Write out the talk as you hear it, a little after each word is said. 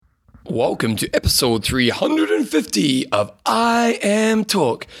Welcome to episode 350 of I Am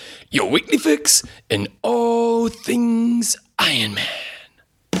Talk, your weekly fix in all things Iron Man.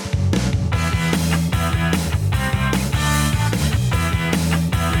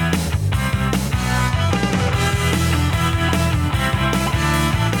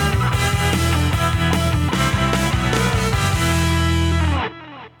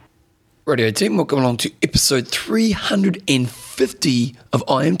 Radio team, welcome along to episode 350 of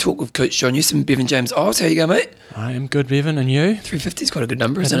I Am Talk with Coach John Newsom and Bevan James Isles. How you going, mate? I am good, Bevan, and you? 350 is quite a good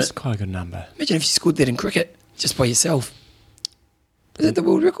number, isn't it? It's quite a good number. Imagine if you scored that in cricket, just by yourself. Is that the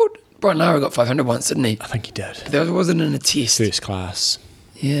world record? Brian Lara got 500 once, didn't he? I think you did. But that wasn't in a test. First class.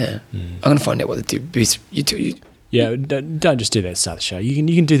 Yeah. I'm going to find out what the two best... You. Yeah, don't just do that at the start of the show. You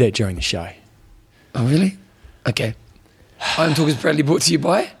can do that during the show. Oh, really? Okay. I Am Talk is proudly brought to you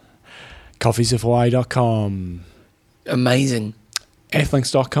by... coffeesofhawaii.com, Amazing.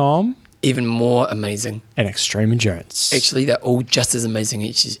 Athlinks.com, Even more amazing. and Extreme Endurance. Actually, they're all just as amazing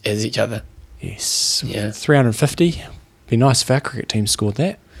as each other. Yes. Yeah. 350. Be nice if our cricket team scored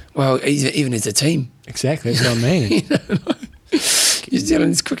that. Well, even as a team. Exactly, that's what I mean. New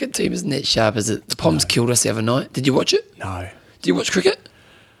Zealand's cricket team isn't that sharp, is it? The Poms killed us the other night. Did you watch it? No. Did you watch cricket?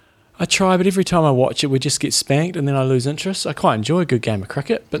 I try, but every time I watch it, we just get spanked and then I lose interest. I quite enjoy a good game of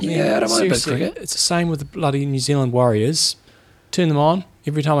cricket. But Yeah, I don't mind a bit of seriously, cricket. It's the same with the bloody New Zealand Warriors. Turn them on.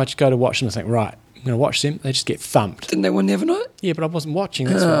 Every time I just go to watch them, I think, right, I'm going to watch them. They just get thumped. Didn't they win the other night? Yeah, but I wasn't watching.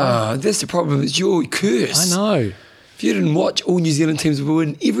 That's why. Ah, that's the problem. It's your curse. I know. If you didn't watch, all New Zealand teams would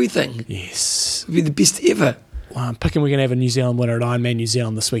win everything. Yes. It would be the best ever. Well, I'm picking we're going to have a New Zealand winner at Ironman New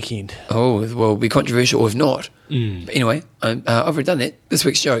Zealand this weekend. Oh, well, it'll be controversial if not. But anyway, I've already done that. This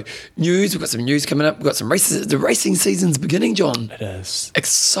week's show. News, we've got some news coming up. We've got some races. The racing season's beginning, John. It is.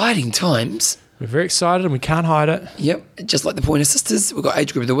 Exciting times. We're very excited and we can't hide it. Yep, just like the Pointer Sisters. We've got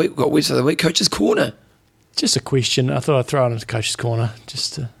Age Group of the Week. We've got Website of the Week. Coach's Corner. Just a question. I thought I'd throw it into Coach's Corner.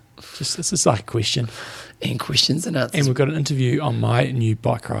 Just this is like a question. And questions and answers. And we've got an interview on my new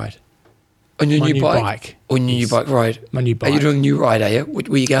bike ride. On your my new bike? Or your new Yes. bike ride? My new bike. Are you doing a new ride, are you?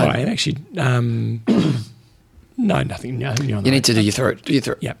 Where you going? I am actually. No, nothing. No, You need to do your throat. Do your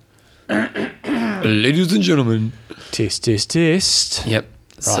throat. Yep. Ladies and gentlemen. Test. Yep.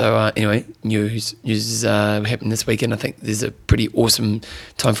 So anyway, news is happening this weekend. I think there's a pretty awesome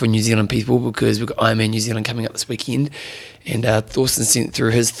time for New Zealand people because we've got Ironman New Zealand coming up this weekend, and Thorsten sent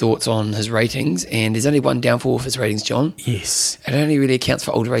through his thoughts on his ratings, and there's only one downfall with his ratings, John. Yes. It only really accounts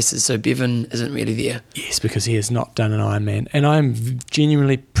for older races, so Bevan isn't really there. Yes, because he has not done an Ironman. And I'm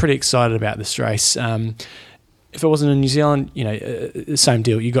genuinely pretty excited about this race. If it wasn't in New Zealand, same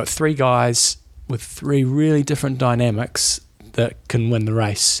deal. You've got three guys with three really different dynamics that can win the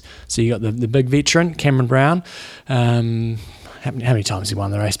race. So you got the big veteran, Cameron Brown. How many times has he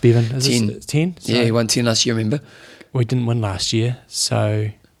won the race, Bevan? 10? So Yeah, he won 10 last year, remember? we didn't win last year, so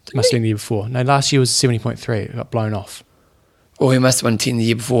it must have been the year before. No, last year was 70.3. It got blown off. Or he must have won 10 the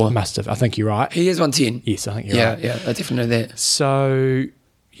year before. Must have. I think you're right. He has won 10. Yes, I think you're right. Yeah, I definitely know that. So,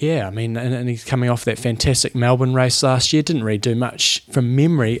 yeah, I mean, and he's coming off that fantastic Melbourne race last year. Didn't really do much from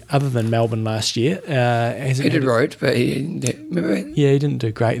memory other than Melbourne last year. He did road, but remember? Yeah, he didn't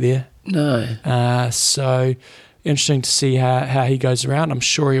do great there. No. So, interesting to see how he goes around. I'm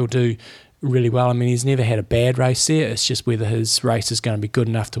sure he'll do really well. I mean, he's never had a bad race there. It's just whether his race is going to be good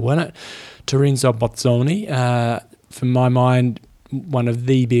enough to win it. Lorenzo Bozzoni, for my mind, one of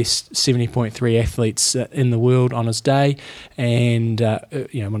the best 70.3 athletes in the world on his day, and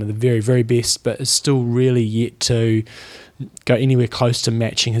one of the very, very best, but is still really yet to go anywhere close to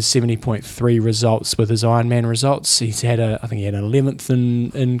matching his 70.3 results with his Ironman results. He's had I think he had an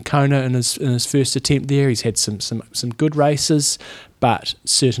 11th in Kona in his first attempt there. He's had some good races, but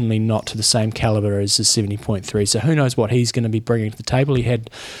certainly not to the same caliber as his 70.3. So who knows what he's going to be bringing to the table.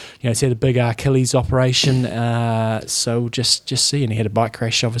 He's had a big Achilles operation, so just see. And he had a bike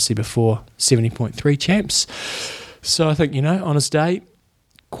crash obviously before 70.3 champs. So I think on his day,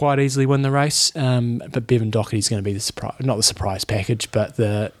 quite easily win the race. But Bevan Doherty's going to be the surprise, not the surprise package, but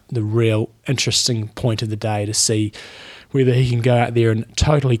the real interesting point of the day to see whether he can go out there and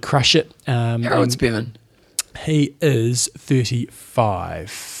totally crush it. How old's Bevan? He is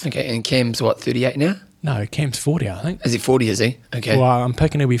 35. Okay, and Cam's what, 38 now? No, Cam's 40, I think. Is he 40, is he? Okay. Well, I'm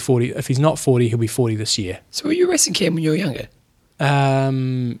picking he'll be 40. If he's not 40, he'll be 40 this year. So were you racing Cam when you were younger? Yeah,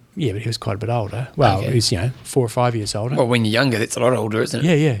 but he was quite a bit older. Well, Okay. he's 4 or 5 years older. Well, when you're younger, that's a lot older, isn't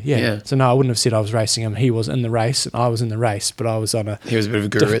it? Yeah. So no, I wouldn't have said I was racing him. He was in the race, and I was in the race, but I was on He was a bit of a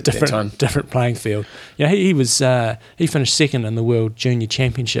guru at that time. different playing field. He was he finished second in the World Junior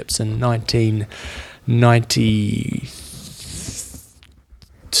Championships in 1990.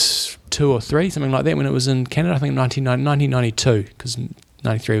 2 or 3, something like that, when it was in Canada. I think 1992, because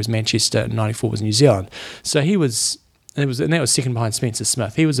 93 was Manchester and 94 was New Zealand. So he was... And that was second behind Spencer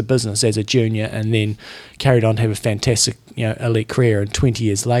Smith. He was a business as a junior and then carried on to have a fantastic, elite career. And 20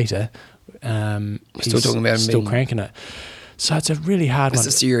 years later, We're still talking about him still being... cranking it. So it's a really hard one. Is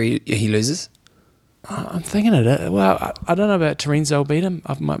this the year he loses? I'm thinking it. Well, I don't know about Terenzo beat him,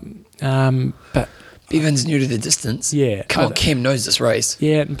 but Bevan's new to the distance. Yeah. Come on, Cam knows this race.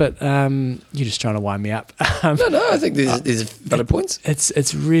 yeah, but you're just trying to wind me up. No, I think there's valid points.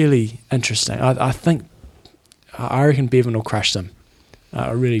 It's really interesting. I reckon Bevan will crush them.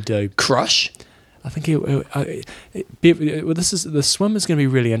 I really do. Crush? I think the swim is going to be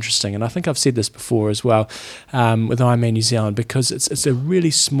really interesting, and I think I've said this before as well with Ironman New Zealand, because it's a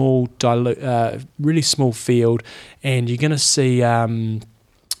really small field, and you're going to see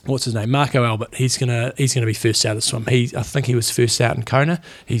what's his name, Marco Albert. He's gonna be first out of the swim. I think he was first out in Kona.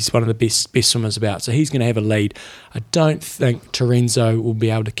 He's one of the best swimmers about, so he's going to have a lead. I don't think Terenzo will be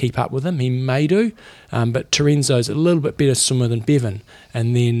able to keep up with him. He may do, but Terenzo's a little bit better swimmer than Bevan,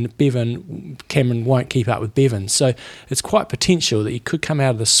 and then Cameron won't keep up with Bevan. So it's quite potential that he could come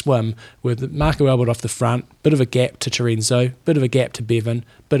out of the swim with Marco Albert off the front, bit of a gap to Terenzo, bit of a gap to Bevan,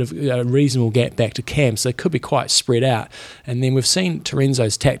 bit of a reasonable gap back to Cam. So they could be quite spread out. And then we've seen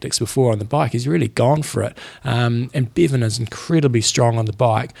Terenzo's tactics before on the bike. He's really gone for it. And Bevan is incredibly strong on the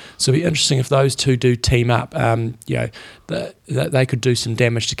bike. So it'll be interesting if those two do team up. They could do some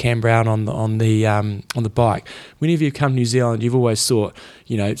damage to Cam Brown on the bike. Whenever you come to New Zealand, you've always thought,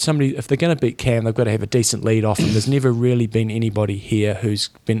 somebody, if they're going to beat Cam, they've got to have a decent lead off him. There's never really been anybody here who's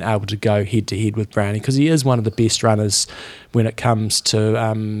been able to go head to head with Brownie, because he is one of the best runners when it comes to the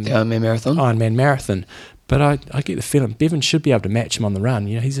Ironman Marathon. But I get the feeling Bevan should be able to match him on the run.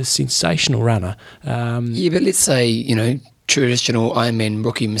 He's a sensational runner. Yeah, but let's say, traditional Ironman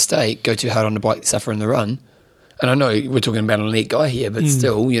rookie mistake, go too hard on the bike, suffer in the run. And I know we're talking about an elite guy here, but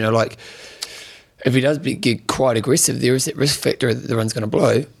still, if he does get quite aggressive, there is that risk factor that the run's going to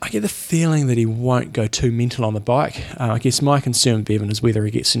blow. I get the feeling that he won't go too mental on the bike. I guess my concern with Bevan is whether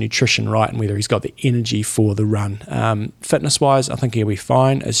he gets the nutrition right and whether he's got the energy for the run. Fitness-wise, I think he'll be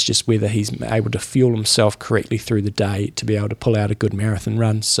fine. It's just whether he's able to fuel himself correctly through the day to be able to pull out a good marathon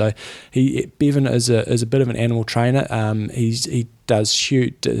run. So Bevan is a bit of an animal trainer. He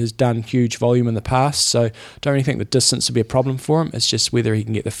has done huge volume in the past, so don't really think the distance will be a problem for him. It's just whether he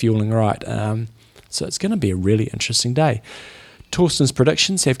can get the fueling right. So it's going to be a really interesting day. Torsten's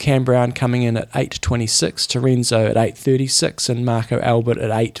predictions have Cam Brown coming in at 8.26, Terenzo at 8.36, and Marco Albert at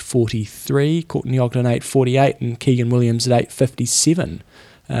 8.43, Courtney Ogden 8.48, and Keegan Williams at 8.57.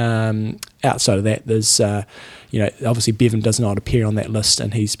 Outside of that, there's obviously Bevan does not appear on that list,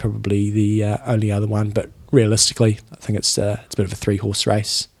 and he's probably the only other one. But realistically, I think it's a bit of a 3-horse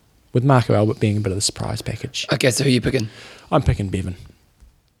race, with Marco Albert being a bit of the surprise package. Okay, so who are you picking? I'm picking Bevan.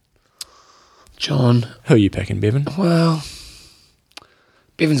 John. Who are you picking, Bevan? Well,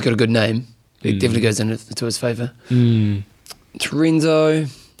 Bevan's got a good name. It definitely goes into his favour.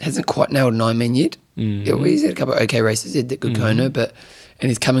 Terenzo hasn't quite nailed an Ironman yet. He's had a couple of okay races. He had that good Kona, and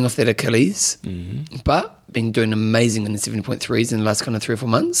he's coming off that Achilles. But been doing amazing in the 70.3s in the last kind of 3 or 4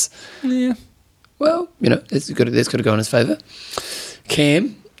 months. Yeah. Well, that's got to go in his favour.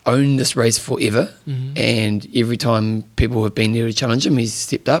 Cam owned this race forever, and every time people have been there to challenge him, he's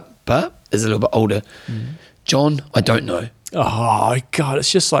stepped up, but is a little bit older. John, I don't know. Oh, God,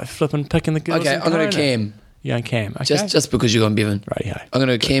 it's just like picking the girls. Okay, I'm going to go Cam. You're going Cam, okay. Just because you're going Bevan. Right, I'm going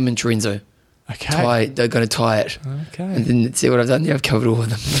to go Cam and Terenzo. Okay. They're going to tie it. Okay. And then see what I've done there? I've covered all of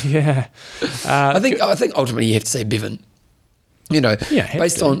them. Yeah. I think ultimately you have to say Bevan.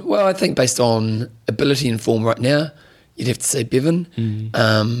 Based on ability and form right now, you'd have to say Bevan.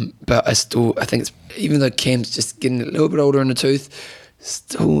 But I think it's, even though Cam's just getting a little bit older in the tooth,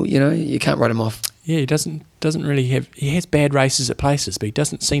 still, you can't write him off. Yeah, he doesn't really have... He has bad races at places, but he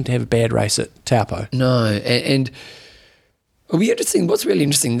doesn't seem to have a bad race at Taupo. No, and it'll be interesting. What's really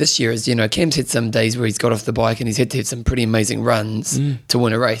interesting this year is, Cam's had some days where he's got off the bike and he's had to have some pretty amazing runs to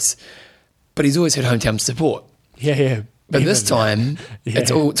win a race, but he's always had hometown support. Yeah. But this time,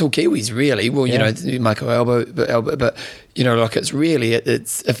 it's all Kiwis, really. Well, Marco Albert, but it's really,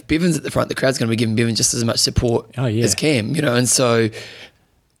 it's if Bevan's at the front, the crowd's going to be giving Bevan just as much support as Cam, and so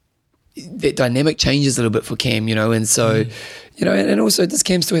that dynamic changes a little bit for Cam, and so, and also does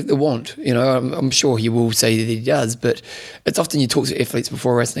Cam still have the want? I'm sure he will say that he does, but it's often you talk to athletes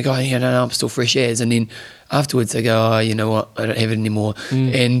before a race and they go, no, I'm still fresh as, and then afterwards they go, you know what, I don't have it anymore.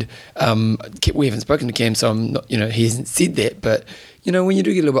 And we haven't spoken to Cam, so I'm not, he hasn't said that, but when you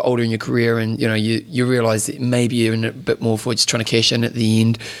do get a little bit older in your career and you realise that maybe you're in a bit more for just trying to cash in at the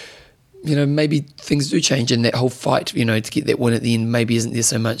end, maybe things do change in that whole fight, to get that win at the end maybe isn't there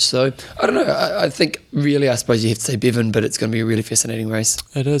so much. So I don't know. I think really, I suppose you have to say Bevan, but it's going to be a really fascinating race.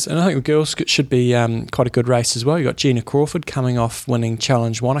 It is. And I think the girls should be quite a good race as well. You've got Gina Crawford coming off winning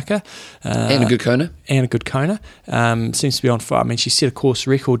Challenge Wanaka. And a good Kona. Seems to be on fire. I mean, she set a course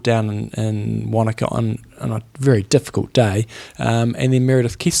record down in Wanaka on a very difficult day. And then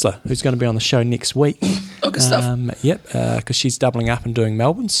Meredith Kessler, who's going to be on the show next week. Oh, good stuff. Yep, because she's doubling up and doing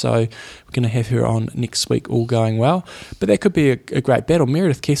Melbourne, so we're going to have her on next week, all going well. But that could be a great battle.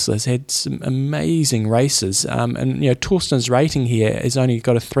 Meredith Kessler has had some amazing races, and Torsten's rating here has only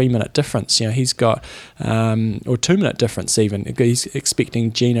got a 3-minute difference. He's got, or 2-minute difference even. He's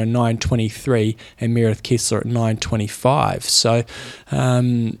expecting Gina 9:23 and Meredith Kessler at 9:25. So,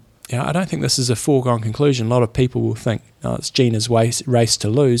 I don't think this is a foregone conclusion. A lot of people will think, it's Gina's race to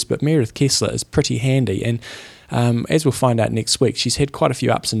lose, but Meredith Kessler is pretty handy. And as we'll find out next week, she's had quite a few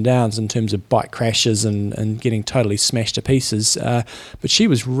ups and downs in terms of bike crashes and getting totally smashed to pieces. But she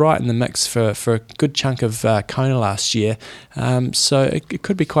was right in the mix for a good chunk of Kona last year. So it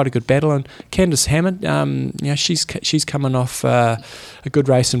could be quite a good battle. And Candice Hammond, she's coming off a good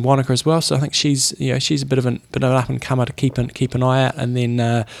race in Wanaka as well. So I think she's a bit of an up and comer to keep an eye out. And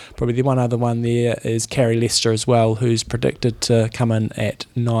then probably the one other one there is Carrie Lester as well, who's predicted to come in at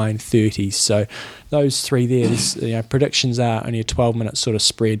 9:30. So those three there, predictions are only a 12-minute sort of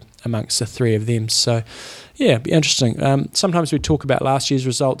spread amongst the three of them. So, yeah, it'd be interesting. Sometimes we talk about last year's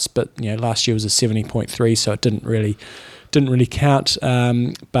results, but last year was a 70.3, so it didn't really count.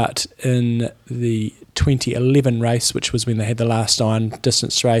 But in the 2011 race, which was when they had the last iron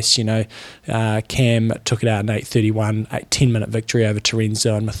distance race, Cam took it out in 8:31, 10-minute victory over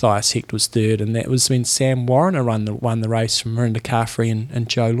Terenzo, and Matthias Hecht was third, and that was when Sam Warriner won the race from Mirinda Carfrey and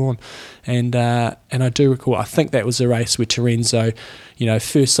Joe Lawn. And I do recall, I think that was a race where Terenzo,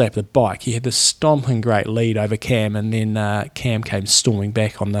 first lap of the bike, he had this stomping great lead over Cam, and then Cam came storming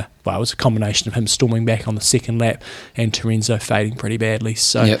back it was a combination of him storming back on the second lap and Terenzo fading pretty badly.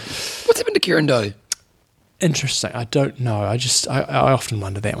 So, yep. What's happened to Kieran Doe? Interesting. I don't know. I often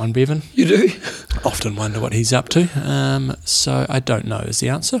wonder that one, Bevan. You do? Often wonder what he's up to. So I don't know is the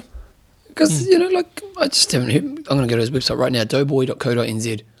answer. Because, I just haven't heard. I'm going to go to his website right now,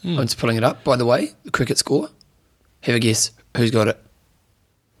 doughboy.co.nz. I'm just pulling it up. By the way, the cricket score. Have a guess. Who's got it?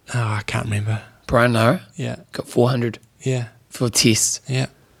 Oh, I can't remember. Brian Lara. Yeah. Got 400. Yeah. For tests. Yeah.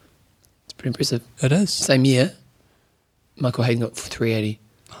 It's pretty impressive. It is. Same year, Michael Hayden got 380.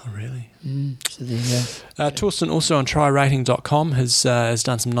 Oh, really? So there you go. Torsten, also on tryrating.com, has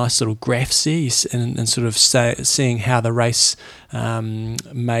done some nice little graphs there and sort of seeing how the race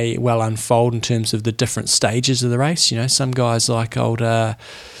may well unfold in terms of the different stages of the race. Some guys like old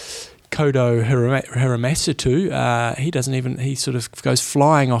Kodo Hiramasutu, he sort of goes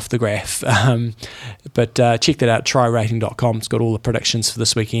flying off the graph. But check that out, tryrating.com. It's got all the predictions for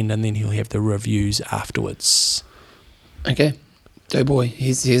this weekend, and then he'll have the reviews afterwards. Okay. Doughboy, he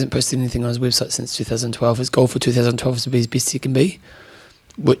hasn't posted anything on his website since 2012. His goal for 2012 is to be as best he can be,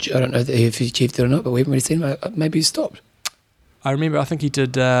 which I don't know if he achieved it or not, but we haven't really seen him. Maybe he's stopped. I think he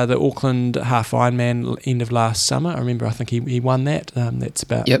did the Auckland Half Ironman end of last summer. I think he won that. That's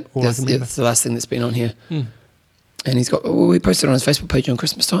about all I can remember. That's the last thing that's been on here. And he's got, we posted on his Facebook page on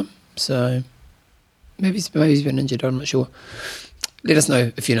Christmas time, so maybe he's been injured, I'm not sure. Let us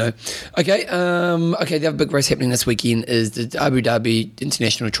know if you know. Okay, the other big race happening this weekend is the Abu Dhabi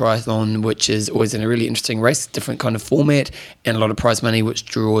International Triathlon, which is always in a really interesting race, different kind of format, and a lot of prize money, which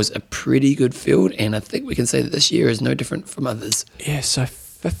draws a pretty good field. And I think we can say that this year is no different from others. Yeah, so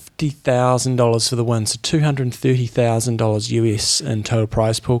 $50,000 for the win, so $230,000 US in total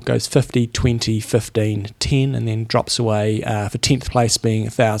prize pool. Goes 50, 20, 15, 10, and then drops away for 10th place being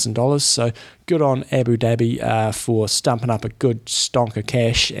 $1,000. So good on Abu Dhabi for stumping up a good stonk of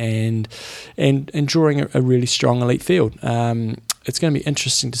cash and drawing a really strong elite field. It's going to be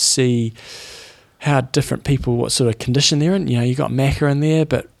interesting to see how different people, what sort of condition they're in. You got Macca in there,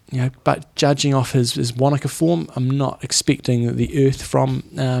 but judging off his Wanaka form, I'm not expecting the earth from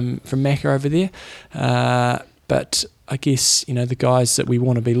Macca over there. But I guess, the guys that we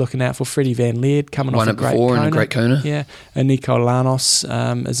want to be looking out for, Freddie Van Leerd coming off a great Kona. And a great Kona. Yeah, and Nico Lanos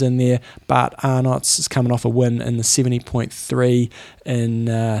is in there. Bart Arnott's is coming off a win in the 70.3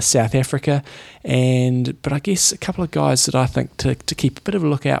 in South Africa. But I guess a couple of guys that I think to keep a bit of a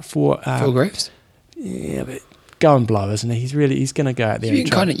look out for. Phil Graves? Yeah, but go and blow, isn't he? He's going to go out there.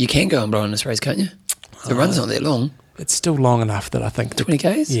 You can go and blow in this race, can't you? The run's not that long. It's still long enough that I think 20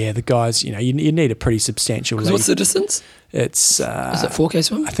 Ks. Yeah, the guys, you need a pretty substantial lead. What's the distance? It's is it 4K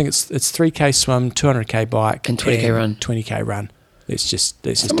swim? I think it's 3K swim, 200K bike, and 20K run. 20K run. Let's just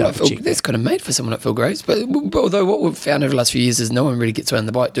Someone like double check. that's kind of made for someone like Phil Graves. But although what we've found over the last few years is no one really gets around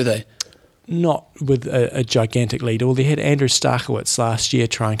the bike, do they? Not with a gigantic lead. Or they had Andrew Starkowitz last year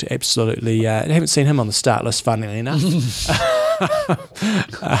trying to absolutely... I haven't seen him on the start list, funnily enough.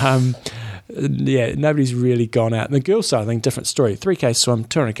 Yeah, nobody's really gone out. And the girls' side, I think, different story. 3K swim,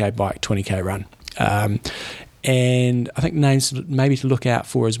 200K bike, 20K run. And I think names maybe to look out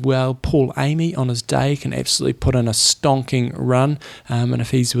for as well. Paul Amy on his day can absolutely put in a stonking run, and if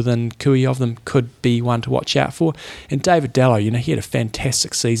he's within cooey of them, could be one to watch out for. And David Dallow, he had a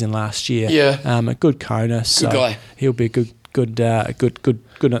fantastic season last year. Yeah, a good Kona, so good guy. He'll be good in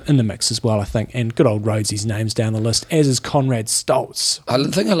the mix as well, I think. And good old Rhodes's name's down the list, as is Conrad Stoltz.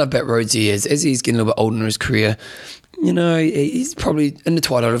 The thing I love about Rhodesy is, as he's getting a little bit older in his career, he's probably in the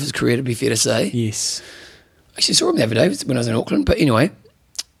twilight of his career, to be fair to say. Yes. Actually, saw him the other day when I was in Auckland, but anyway,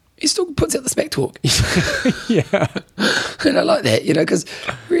 he still puts out the smack talk. Yeah. And I like that, because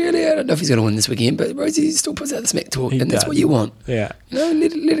really, I don't know if he's going to win this weekend, but Rhodesy still puts out the smack talk, and that's what you want. Yeah.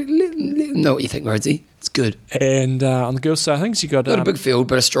 Let him know what you think, Rhodesy. It's good. And on the girls' side of things, you got... Not a big field,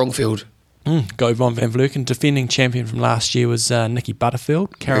 but a strong field. Go Yvonne van Vleuten. Defending champion from last year was Nikki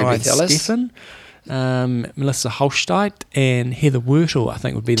Butterfield, Caroline Steffen, Melissa Holstein, and Heather Wurtle, I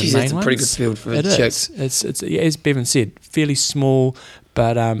think, would be the main ones. It's a pretty good field for the chicks. It's as Bevan said, fairly small,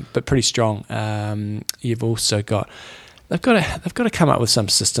 but pretty strong. You've also got... They've got to come up with some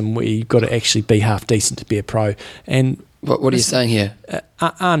system where you've got to actually be half decent to be a pro. And what are you saying here?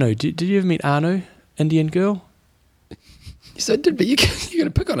 Anu, did you ever meet Anu, Indian girl? Yes, I did, but you're going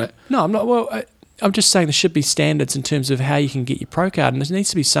to pick on it. No, I'm not. Well, I'm just saying there should be standards in terms of how you can get your pro card, and there needs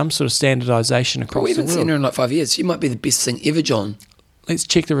to be some sort of standardisation across the world. We haven't seen her in like 5 years. She might be the best thing ever, John. Let's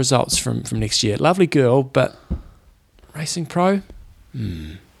check the results from next year. Lovely girl, but racing pro?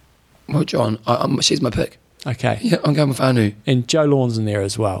 Well, John, she's my pick. Okay. Yeah, I'm going with Anu. And Joe Lawn's in there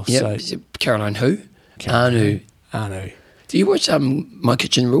as well. Yeah, so. Caroline who? Anu. Do you watch My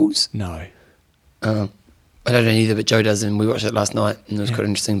Kitchen Rules? No. I don't know either, but Joe does, and we watched it last night, and it was quite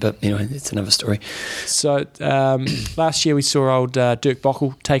interesting, but anyway, it's another story. So last year we saw old Dirk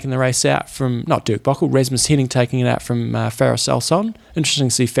Bockel taking the race out from, not Dirk Bockel, Rasmus Henning taking it out from Faris Elson. Interesting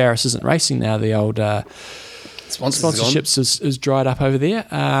to see Faris isn't racing now. The old sponsorships is dried up over there.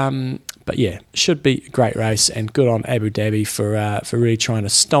 But yeah, should be a great race, and good on Abu Dhabi for really trying to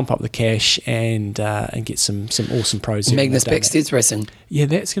stomp up the cash and get some awesome pros. Magnus Backstead's racing. Yeah,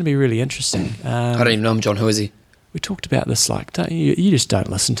 that's going to be really interesting. I don't even know him, John. Who is he? We talked about this, don't you? You just don't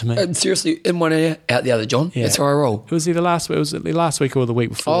listen to me. Seriously, in one ear, out the other, John. Yeah. That's how I roll. It was either last week or the week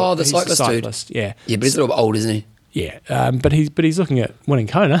before. Oh, the cyclist dude. Yeah. Yeah, but he's a little bit old, isn't he? Yeah, but he's looking at winning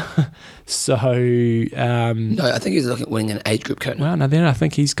Kona, so no, I think he's looking at winning an age group Kona. Well, no, then I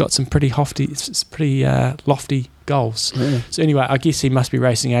think he's got some pretty lofty goals. So anyway, I guess he must be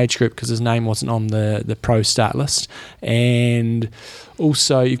racing age group because his name wasn't on the pro start list. And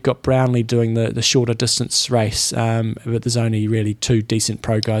also you've got Brownlee doing the shorter distance race, but there's only really two decent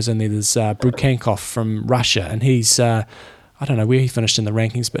pro guys in there. There's Brukankov from Russia, and he's I don't know where he finished in the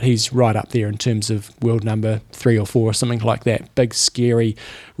rankings, but he's right up there in terms of world number 3 or 4 or something like that. Big, scary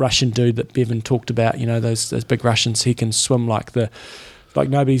Russian dude that Bevan talked about. Those big Russians. He can swim like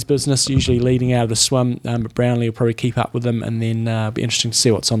nobody's business, usually leading out of the swim. But Brownlee will probably keep up with him, and then it'll be interesting to see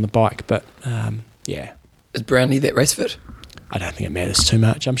what's on the bike. But yeah. Is Brownlee that race fit? I don't think it matters too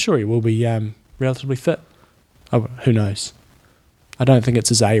much. I'm sure he will be relatively fit. Oh, who knows? I don't think it's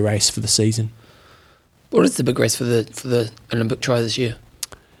his A race for the season. What is the big race for the Olympic try this year?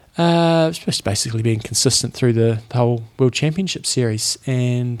 It's just basically being consistent through the whole World Championship series,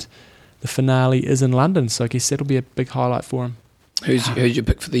 and the finale is in London, so I guess that'll be a big highlight for him. Who's your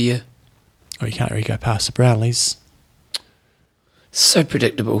pick for the year? Oh, you can't really go past the Brownlees. So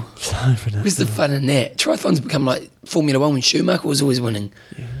predictable. Where's the fun in that? Triathlon's become like Formula 1 when Schumacher was always winning.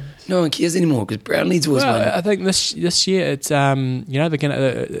 Yeah. No one cares anymore because Brownlee's always winning. I think this year it's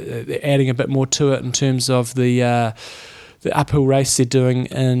they're adding a bit more to it in terms of the uphill race they're doing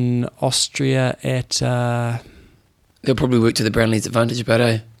in Austria at. They'll probably work to the Brownlees' advantage,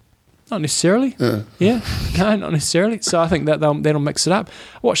 but not necessarily. Yeah, no, not necessarily. So I think that that'll mix it up.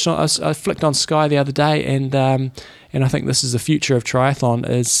 I flicked on Sky the other day, and I think this is the future of triathlon.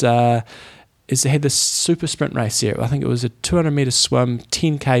 Is they had this super sprint race here. I think it was a 200-metre swim,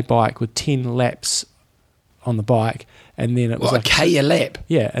 10K bike with 10 laps on the bike, and then it was like a K a lap.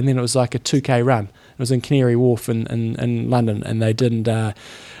 Yeah, and then it was like a 2K run. It was in Canary Wharf in London, and they didn't. They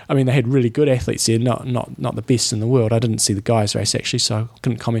had really good athletes there, not the best in the world. I didn't see the guys race actually, so I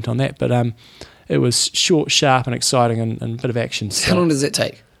couldn't comment on that. But it was short, sharp, and exciting, and a bit of action. So. How long does that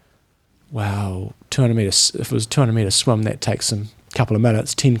take? well, 200 meters. If it was a 200 meter swim, that takes them a couple of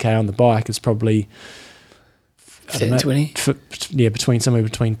minutes. 10k on the bike is probably 20. Somewhere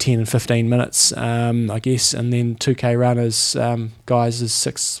between 10 and 15 minutes, I guess. And then 2k runners, guys,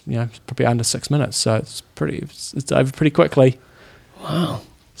 is probably under 6 minutes. So it's over pretty quickly. Wow.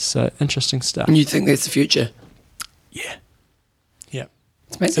 So interesting stuff. And you think that's the future? Yeah.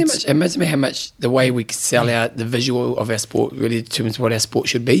 It's amazing how much the way we sell out the visual of our sport really determines what our sport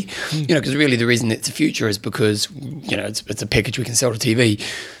should be. Because really the reason it's the future is because, it's a package we can sell to TV,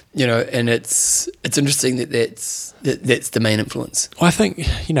 and it's interesting that's the main influence. Well, I think,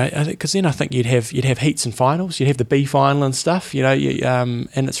 because then I think you'd have heats and finals, you'd have the B final and stuff, and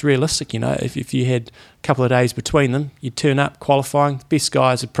it's realistic, if you had a couple of days between them, you'd turn up qualifying, the best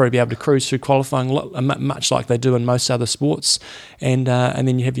guys would probably be able to cruise through qualifying much like they do in most other sports, and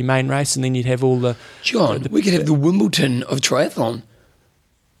then you have your main race, and then you'd have all the... John, we could have the Wimbledon of triathlon.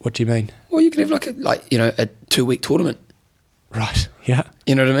 What do you mean? Well, you could have a 2-week tournament. Right, yeah.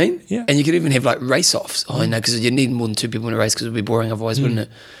 You know what I mean? Yeah. And you could even have race-offs. Oh, no, because you need more than 2 people in a race because it would be boring otherwise, wouldn't it?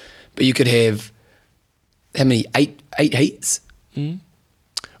 But you could have, how many, eight heats?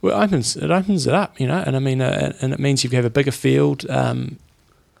 Well, it opens it up, and I mean, and it means you have a bigger field. You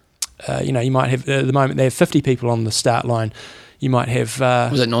might have, at the moment, they have 50 people on the start line. You might have...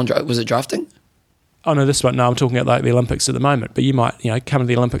 Was it drafting? Oh, no, this one. No, I'm talking about the Olympics at the moment. But you might, come to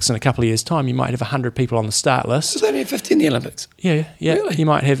the Olympics in a couple of years' time, you might have 100 people on the start list. So they only have 50 in the Olympics? Yeah. Really? You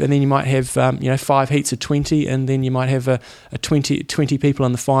might have, and then you might have, 5 heats of 20, and then you might have a 20 people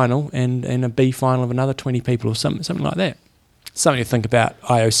in the final, and a B final of another 20 people, or something like that. Something to think about.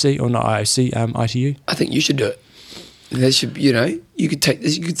 IOC, or not IOC, ITU. I think you should do it. That should, you could take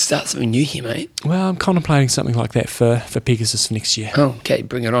this. You could start something new here, mate. Well, I'm contemplating something like that for Pegasus for next year. Oh, okay,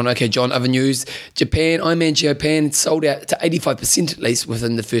 bring it on. Okay, John, other news. Ironman Japan sold out to 85% at least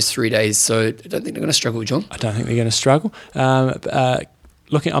within the first 3 days. So I don't think they're going to struggle, John. I don't think they're going to struggle. I'm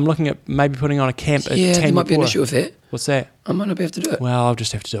looking at maybe putting on a camp at Tanyapura. There might be an issue with that. What's that? I might not be able to do it. Well, I'll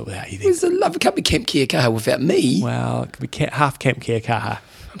just have to do it without you then. Where's the love? It can't be Camp Kia Kaha without me. Well, it could be half Camp Kia Kaha.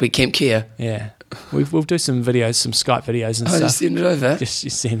 It'll be Camp Kia. Yeah. We'll do some videos, some Skype videos and stuff. Just send it over. Just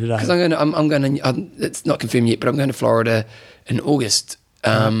send it over. Because I'm going to. It's not confirmed yet, but I'm going to Florida in August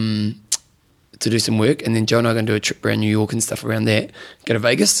to do some work, and then Joe and I are going to do a trip around New York and stuff around there. Go to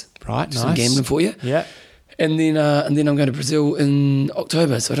Vegas. Right, do nice. some gambling for you. Yeah. And then I'm going to Brazil in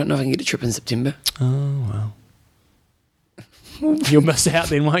October, so I don't know if I can get a trip in September. Oh well. You'll miss out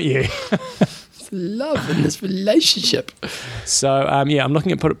then, won't you? Love in this relationship. So I'm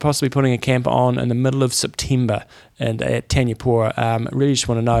looking at possibly putting a camp on in the middle of September and at Tanyapura. Really just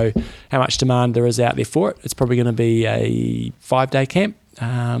want to know how much demand there is out there for it. It's probably going to be a 5-day camp.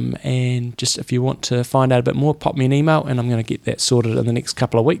 And just if you want to find out a bit more, pop me an email and I'm going to get that sorted in the next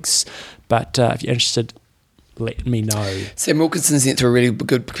couple of weeks. But if you're interested, let me know. Sam Wilkinson sent through a really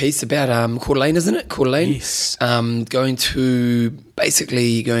good piece about Coeur d'Alene, isn't it? Coeur d'Alene. Yes. Going to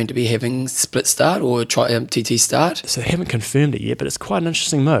be having split start or TT start. So they haven't confirmed it yet, but it's quite an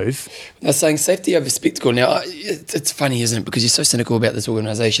interesting move. They're saying safety over spectacle. Now, it's funny, isn't it? Because you're so cynical about this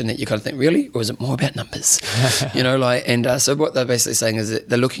organisation that you kind of think, really? Or is it more about numbers? So what they're basically saying is that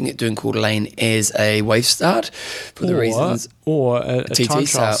they're looking at doing Coeur d'Alene as a wave start for the reasons. Or a time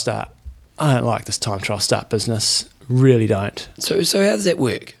trial start. I don't like this time trial start business. Really don't. So how does that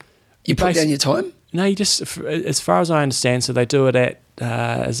work? You put down your time? No, you just, as far as I understand, so they do it at,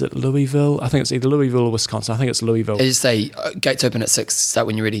 is it Louisville? I think it's either Louisville or Wisconsin. I think it's Louisville. They just say, gates open at 6, start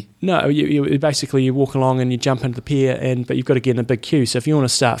when you're ready. No, you basically you walk along and you jump into the pier, but you've got to get in a big queue. So if you want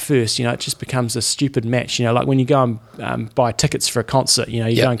to start first, it just becomes a stupid match. Like when you go and buy tickets for a concert,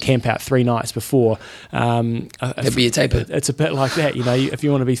 you go and camp out 3 nights before. That'd be a taper. It's a bit like that. If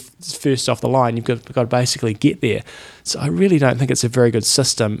you want to be first off the line, you've got to basically get there. So I really don't think it's a very good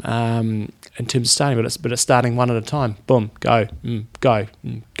system in terms of starting, but it's starting one at a time. Boom, go, go,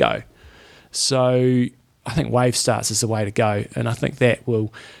 go. So I think wave starts is the way to go, and I think that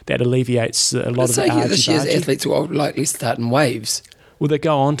alleviates a lot of the argy-bargy. This year's athletes will likely start in waves. Well, they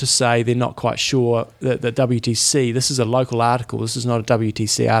go on to say they're not quite sure that the WTC, this is a local article, this is not a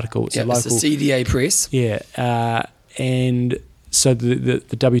WTC article, it's a local... It's the CDA press. Yeah, and so the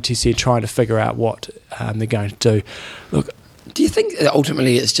WTC are trying to figure out what they're going to do. Look, do you think that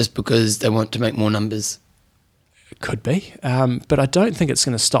ultimately it's just because they want to make more numbers? It could be, but I don't think it's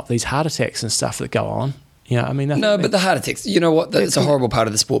going to stop these heart attacks and stuff that go on. But the heart attacks, you know what? It's a horrible part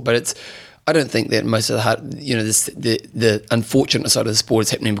of the sport, but I don't think that most of the heart, the unfortunate side of the sport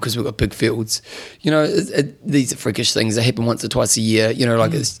is happening because we've got big fields. These are freakish things that happen once or twice a year.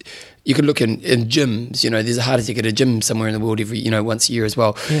 You could look in gyms, there's a heart attack at a gym somewhere in the world every, once a year as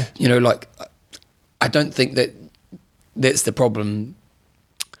well. Yeah. Like, I don't think that's the problem,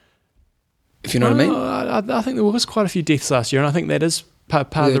 if you know what I mean. I think there was quite a few deaths last year, and I think that is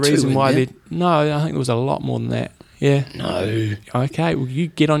part of the reason why they... No, I think there was a lot more than that. Yeah. No. Okay, well, you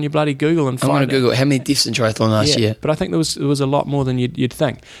get on your bloody Google and find I'm going to Google how many deaths in triathlon last year. But I think there was a lot more than you'd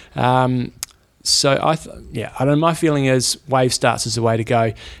think. So I don't know. My feeling is wave starts is the way to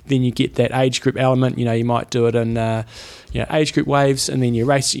go. Then you get that age group element. You might do it in age group waves, and then you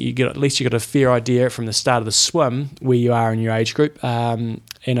race. You got a fair idea from the start of the swim where you are in your age group. And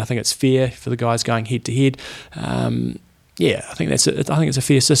I think it's fair for the guys going head to head. I think I think it's a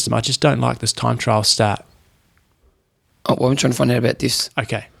fair system. I just don't like this time trial start. Oh, well, I'm trying to find out about this.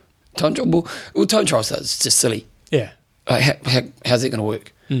 Okay. Time trial starts is just silly. Yeah. Like, how's it going to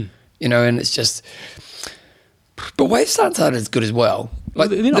work? And it's just... But wave starts aren't as good as well.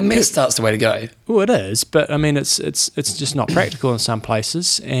 Like, the mass start's the way to go. Well, it is, but I mean, it's just not practical in some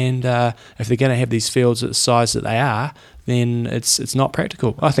places, and if they're going to have these fields at the size that they are, then it's not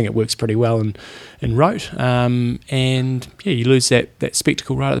practical. I think it works pretty well in rote, and you lose that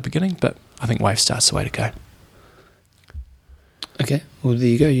spectacle right at the beginning, but I think wave start's the way to go. Okay, well, there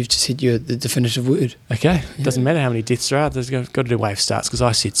you go. You've just said the definitive word. Okay, it doesn't matter how many deaths there are. There's got to do wave starts because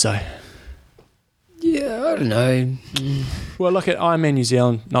I said so. Yeah, I don't know. Well, look at Ironman New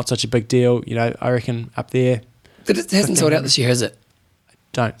Zealand, not such a big deal. I reckon up there. But it hasn't sold out this year, has it? I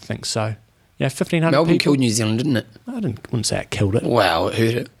don't think so. 1,500 Melbourne people. killed New Zealand, didn't it? I wouldn't say it killed it. Wow, it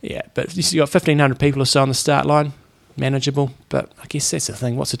hurt it. Yeah, but you got 1,500 people or so on the start line, manageable. But I guess that's the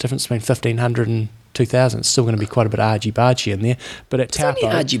thing. What's the difference between 1,500 and 2,000? It's still going to be quite a bit of argy-bargy in there. But at Taupo... It's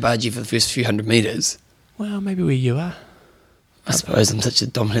only argy-bargy for the first few hundred metres. Well, maybe where you are. I suppose I'm such a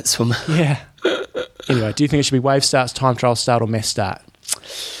dominant swimmer. Yeah. Anyway, do you think it should be wave starts, time trial start, or mass start?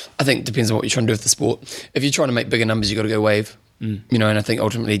 I think it depends on what you're trying to do with the sport. If you're trying to make bigger numbers, you've got to go wave. And I think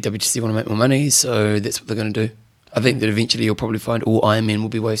ultimately WTC want to make more money, so that's what they're going to do. I think that eventually you'll probably find all Ironmen will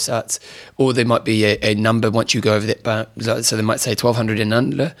be wave starts, or there might be a number once you go over that bar. So they might say 1,200 and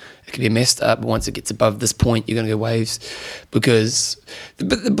under. It could be a mass start, but once it gets above this point, you're going to go waves. Because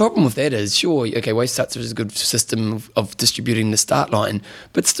the problem with that is, sure, okay, wave starts is a good system of distributing the start line,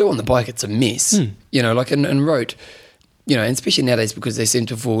 but still on the bike it's a mess. Like in road, and especially nowadays because they seem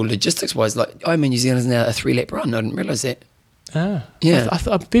to fall logistics-wise. Like Ironman New Zealand is now a 3-lap run. I didn't realise that. Ah, yeah. I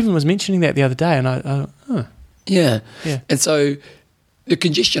thought Bevan was mentioning that the other day, and Yeah. And so the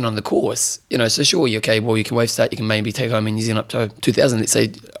congestion on the course, so sure, okay, well, you can wave start, you can maybe take home in New Zealand up to 2,000, let's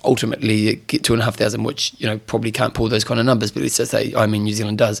say, ultimately you get 2,500, which, probably can't pull those kind of numbers, but let's just say, New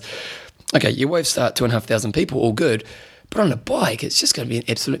Zealand does. Okay, you wave start 2,500 people, all good, but on a bike, it's just going to be an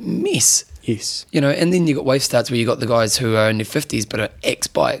absolute mess. Yes. And then you got wave starts where you got the guys who are in their 50s but are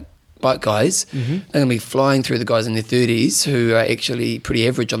ex-bike guys. They're going to be flying through the guys in their 30s who are actually pretty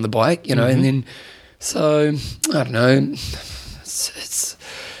average on the bike, and then... So, I don't know, it's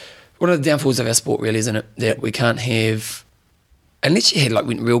one of the downfalls of our sport really, isn't it? That we can't have, unless your head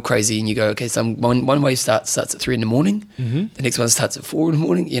went real crazy and you go, okay, so one wave starts at 3 in the morning, the next one starts at 4 in the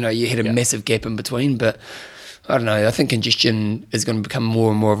morning, you had a massive gap in between, but I don't know, I think congestion is going to become more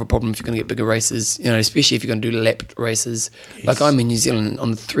and more of a problem if you're going to get bigger races, especially if you're going to do lap races. Yes. Like I'm in New Zealand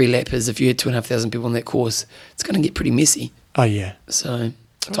on 3 lappers, if you had 2,500 people on that course, it's going to get pretty messy. Oh, yeah. So...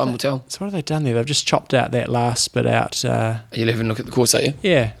 Time will tell. So what have they done there? They've just chopped out that last bit out. Are you having a look at the course, are you?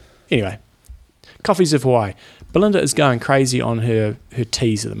 Yeah. Anyway, Coffees of Hawaii. Belinda is going crazy on her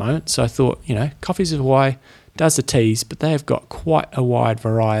teas at the moment. So I thought, Coffees of Hawaii does the teas, but they have got quite a wide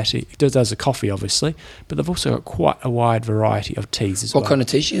variety. It does the coffee, obviously, but they've also got quite a wide variety of teas as well. What kind of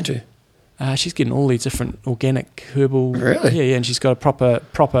tea is she into? She's getting all these different organic, herbal... Really? Yeah, and she's got a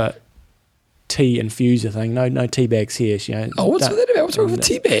proper tea infuser thing. No tea bags here. What's with that about? What's wrong with a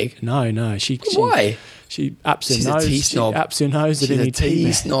tea bag? No. Why? She ups her She's nose. A tea snob. She ups her nose She's at any a tea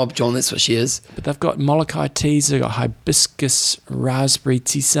bag. snob, John. That's what she is. But they've got Molokai teas. They've got hibiscus, raspberry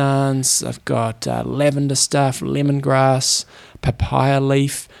tisanes. They've got lavender stuff, lemongrass, papaya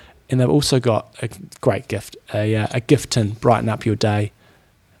leaf, and they've also got a great gift, a gift tin, brighten up your day,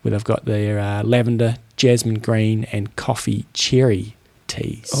 where they've got their lavender, jasmine green, and coffee cherry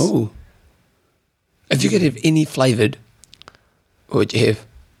teas. Oh. If you could have any flavoured, what would you have?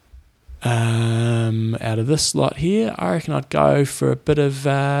 Out of this lot here, I reckon I'd go for a bit of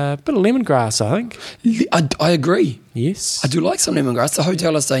lemongrass, I think. I agree. Yes. I do like some lemongrass. The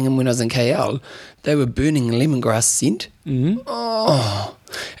hotel I was staying in when I was in KL, they were burning lemongrass scent. Mm-hmm. Oh.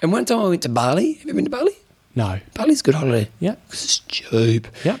 And one time I went to Bali. Have you been to Bali? No. Bali's a good holiday. Yeah. It's cheap.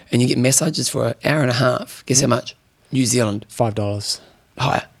 Yeah. And you get massages for an hour and a half. Guess how much? New Zealand. $5.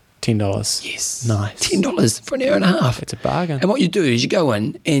 Higher. $10. Yes. Nice. $10 for an hour and a half. It's a bargain. And what you do is you go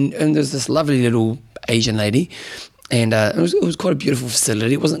in, and there's this lovely little Asian lady, and it was quite a beautiful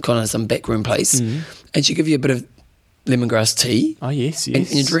facility. It wasn't kind of some backroom place. And she give you a bit of lemongrass tea. Oh, yes. And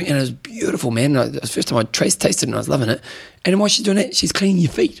you drink, and it was beautiful, man. It was the first time I tasted it, and I was loving it. And then while she's doing that, she's cleaning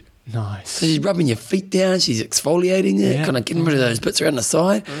your feet. Nice. So she's rubbing your feet down, she's exfoliating it, kind of getting rid of those bits around the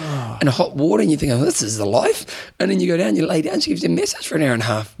side, and hot water, and you think, oh, this is the life. And then you go down, you lay down, she gives you a massage for an hour and a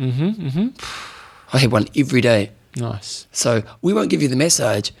half. I had one every day. Nice. So we won't give you the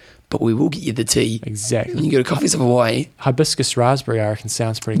massage, but we will get you the tea. Exactly. And you go to Coffees of Hawaii. Hibiscus raspberry, I reckon,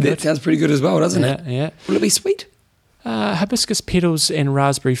 sounds pretty good. That sounds pretty good as well, doesn't it? Yeah. Will it be sweet? Hibiscus petals and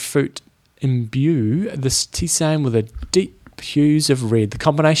raspberry fruit imbue this tisane with a deep hues of red. The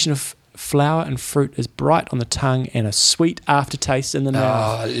combination of flower and fruit is bright on the tongue and a sweet aftertaste in the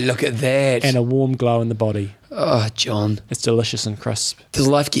mouth. Oh, look at that. And a warm glow in the body. Oh, John. It's delicious and crisp. Does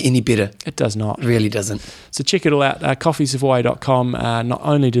life get any better? It does not. It really doesn't. So check it all out, coffeesofhawaii.com. Not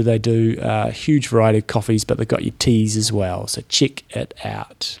only do they do a huge variety of coffees, but they've got your teas as well. So check it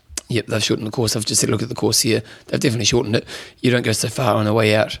out. Yep, they've shortened the course. I've just had a look at the course here. They've definitely shortened it. You don't go so far on the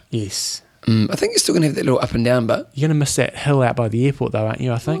way out. Yes. I think you're still going to have that little up and down, but... You're going to miss that hill out by the airport, though, aren't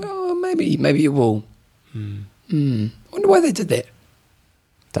you, I think? Oh, maybe you will. I wonder why they did that.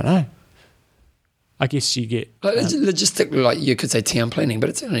 Don't know. I guess you get... Like, logistically, like you could say town planning, but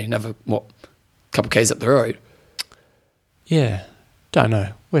it's only another, couple of k's up the road. Yeah. Don't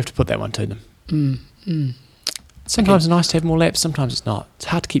know. We have to put that one to them. Sometimes it's nice to have more laps, sometimes it's not. It's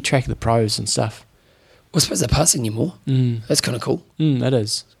hard to keep track of the pros and stuff. Well, I suppose they're passing you more. That's kind of cool. It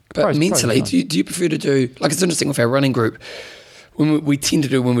is. But mentally, do you prefer to do... Like, it's interesting with our running group. When we tend to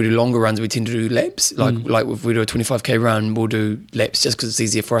do, when we do longer runs, we tend to do laps. Like if we do a 25k run, we'll do laps just because it's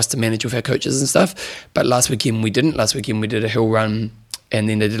easier for us to manage with our coaches and stuff. But last weekend we didn't. Last weekend we did a hill run, and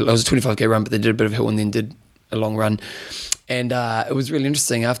then it was a 25k run, but they did a bit of hill and then did a long run. And it was really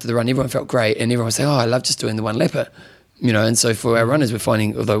interesting. After the run, everyone felt great, and everyone was saying, "Oh, I love just doing the one lapper." You know, and so for our runners, we're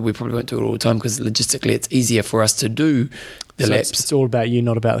finding, although we probably won't do it all the time because logistically it's easier for us to do the laps. It's all about you,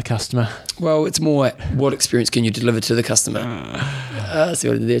 not about the customer. Well, it's more what experience can you deliver to the customer. See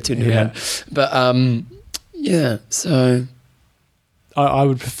what they're turning around. But so I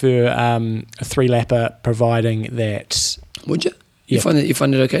would prefer a 3-lapper, providing that. Would you? Yeah. You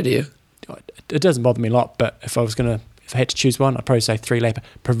find it okay, do you? It doesn't bother me a lot, but if I had to choose one, I'd probably say 3-lapper,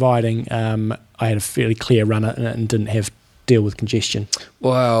 providing I had a fairly clear run in it and didn't have deal with congestion.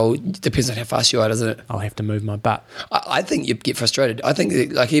 Well, it depends on how fast you are, doesn't it? I'll have to move my butt. I think you'd get frustrated. I think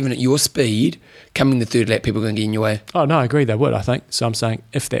that, like, even at your speed, coming the third lap, people are going to get in your way. Oh, no, I agree they would, I think. So I'm saying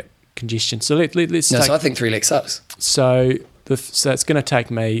if that congestion. So let's so I think 3 laps sucks. So it's going to take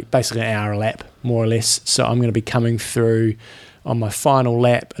me basically an hour a lap, more or less. So I'm going to be coming through on my final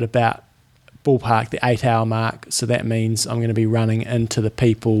lap at about ballpark the 8-hour mark. So that means I'm going to be running into the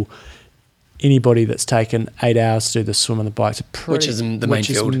people. Anybody that's taken 8 hours to do the swim and the bike, which is in the main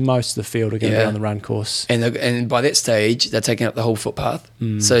field. Which is most of the field are going to be on the run course. And by that stage, they're taking up the whole footpath.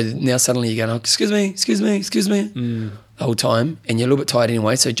 So now suddenly you're going, oh, excuse me, the whole time. And you're a little bit tired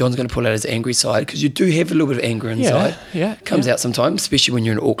anyway, so John's going to pull out his angry side, because you do have a little bit of anger inside. Comes out sometimes, especially when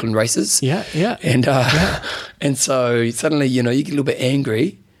you're in Auckland races. And so suddenly, you get a little bit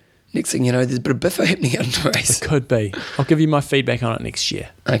angry. Next thing you know, there's a bit of biffo happening out in the race. It could be. I'll give you my feedback on it next year.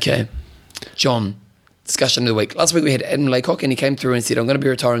 Okay. John, discussion of the week. Last week we had Adam Laycock, and he came through and said, I'm going to be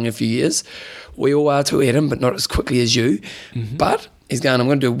retiring in a few years. We all are too, Adam, but not as quickly as you. But he's going, I'm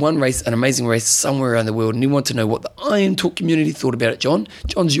going to do one race, an amazing race somewhere around the world, and he wants to know what the Iron Talk community thought about it, John.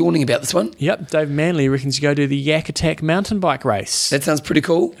 John's yawning about this one. Yep, Dave Manley reckons you go do the Yak Attack mountain bike race. That sounds pretty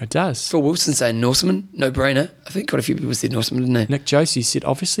cool. It does. Phil Wilson saying Norseman, no brainer. I think quite a few people said Norseman, didn't they? Nick Josie said,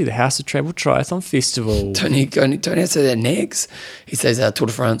 obviously the House of Travel Triathlon Festival. Tony has to say that Nags. He says Tour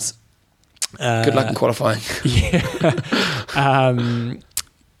de France. Good luck in qualifying.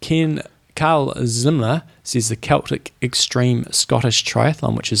 Carl Zimler says the Celtic Extreme Scottish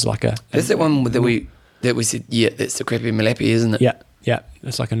Triathlon, which is like That's that one that we said, that's the crappy Malapi, isn't it? Yeah.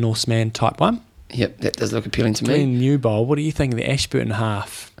 It's like a Norseman type one. Yep, that does look appealing to me. Glenn Newbold, what do you think of the Ashburton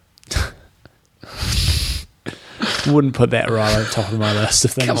half? Wouldn't put that right on the top of my list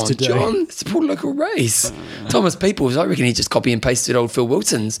of things to do. Come on, John. It's a poor local race. Thomas Peoples, I reckon he just copy and pasted old Phil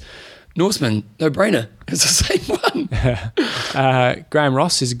Wilson's. Norseman, no brainer. It's the same one. Graham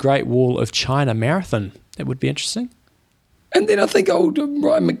Ross is Great Wall of China Marathon. That would be interesting. And then I think old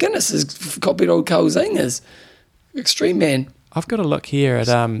Ryan McGuinness has copied old Carl Zanger's Extreme Man. I've got a look here at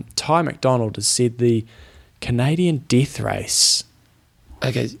Ty McDonald has said the Canadian Death Race.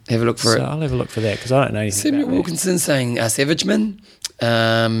 Okay, have a look for it. So I'll have a look for that because I don't know anything Samuel about that. Wilkinson saying Savageman,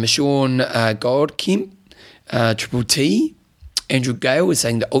 Sean Goldkemp, Triple T. Andrew Gale is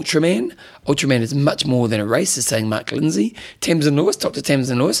saying the Ultraman. Ultraman is much more than a race, is saying Mark Lindsay. Tamsin Lewis, Dr.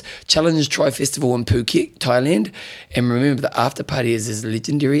 Tamsin Lewis. Challenge Tri Festival in Phuket, Thailand. And remember, the after party is as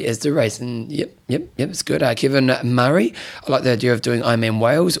legendary as the race. And yep, it's good. Kevin Murray, I like the idea of doing Ironman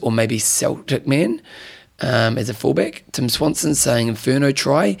Wales or maybe Celtic Man as a fallback. Tim Swanson saying Inferno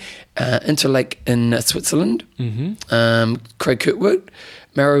Tri, Interlake in Switzerland. Craig Kirkwood,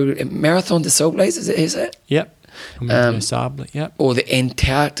 Marathon de Solblaze, is that? Yep. Yep. Or the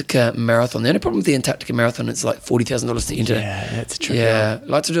Antarctica Marathon. The only problem with the Antarctica Marathon is like $40,000 to enter. Yeah, that's a tricky Yeah, one.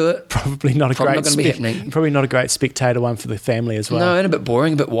 like to do it. Probably not Probably not going to be happening. Probably not a great spectator one for the family as well. No, and a bit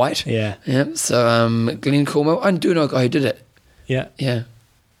boring, a bit white. Yeah. So Glenn Cornwell, I do know a guy who did it. Yeah. Yeah.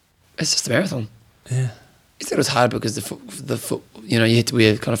 It's just a marathon. Yeah. He said it was hard because the foot, you had to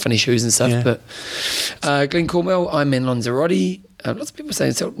wear kind of funny shoes and stuff. Yeah. But Glenn Cornwell, Ironman Lanzarote. Lots of people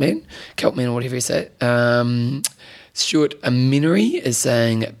saying Keltman or whatever you say. Stuart Amenary is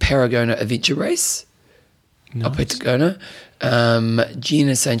saying Paragona Adventure Race. Nice. Up Patagona. Jen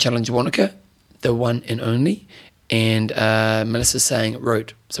is saying Challenge Wanaka, the one and only. And Melissa's saying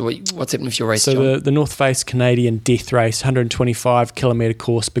Road. So what's happening with your race, So John? the North Face Canadian Death Race, 125 kilometre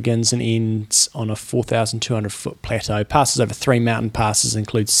course, begins and ends on a 4,200 foot plateau. Passes over 3 mountain passes,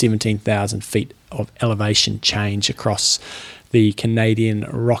 includes 17,000 feet of elevation change across the Canadian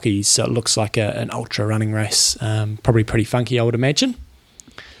Rockies. So it looks like an ultra running race. Probably pretty funky, I would imagine.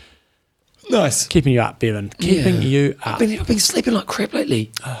 Nice. Keeping you up, Bevan. Keeping you up. I've been sleeping like crap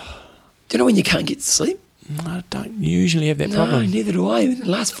lately. Do you know when you can't get to sleep? I don't usually have that problem. No, neither do I. In the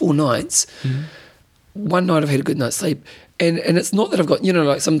last 4 nights, one night I've had a good night's sleep. And it's not that I've got,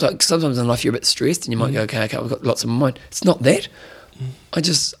 like sometimes in life you're a bit stressed and you might go, okay, I've got lots on my mind. It's not that. Have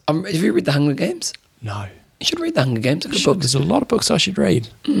you read The Hunger Games? No. You should read The Hunger Games. It's a good book. There's a lot of books I should read.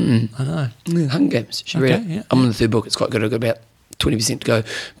 I know. The Hunger Games. You should read it. Yeah. I'm on the 3rd book. It's quite good. I've got about 20% to go.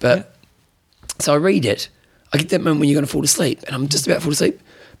 But so I read it. I get that moment when you're going to fall asleep, and I'm just about to fall asleep.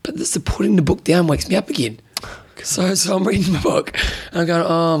 But the putting the book down wakes me up again. So I'm reading my book, and I'm going,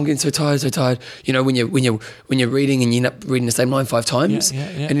 I'm getting so tired. When you're reading and you end up reading the same line 5 times,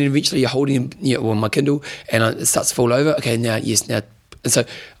 and then eventually you're holding my Kindle, and it starts to fall over. Okay, now. And so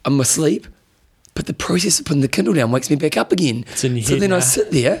I'm asleep, but the process of putting the Kindle down wakes me back up again. It's in your so head then now. I sit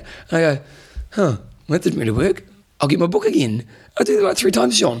there, and I go, that didn't really work. I'll get my book again. I do it like 3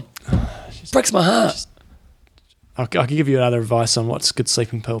 times, John. Breaks my heart. I could give you another advice on what's a good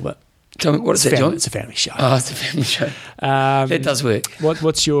sleeping pill, but Tell me, what is that, John? It's a family show. Oh, it's a family show. That does work.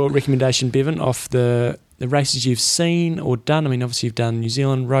 What's your recommendation, Bevan, of the races you've seen or done? I mean, obviously you've done New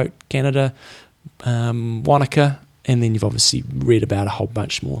Zealand, Rote, Canada, Wanaka, and then you've obviously read about a whole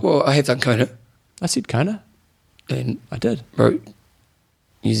bunch more. Well, I have done Kona. I said Kona. And I did. Rote,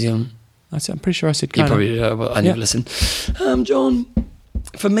 New Zealand. I'm pretty sure I said Kona. You probably did. Well, I never listened. John,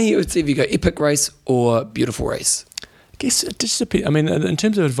 for me, it would either go epic race or beautiful race. I guess it just depends. I mean, in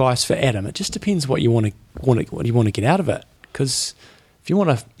terms of advice for Adam, it just depends what you want to get out of it. Because if you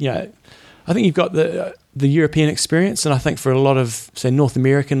want to, I think you've got the European experience, and I think for a lot of, say, North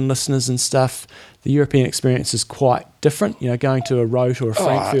American listeners and stuff, the European experience is quite different. Going to a Rote or a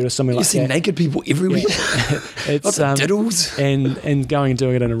Frankfurt or something like that. You see naked people everywhere. Yeah. It's lots of diddles. And going and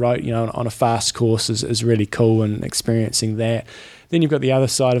doing it in a Rote, on a fast course is really cool, and experiencing that. Then you've got the other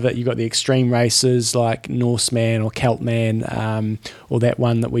side of it. You've got the extreme races like Norseman or Keltman, or that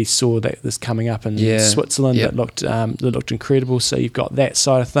one that we saw that's coming up in Switzerland that looked incredible. So you've got that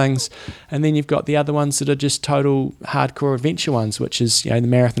side of things, and then you've got the other ones that are just total hardcore adventure ones, which is the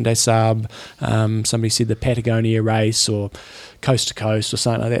Marathon des Sables. Somebody said the Patagonia race or Coast to Coast or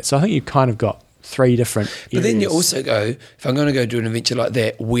something like that. So I think you've kind of got 3 different areas. But then you also go, if I'm going to go do an adventure like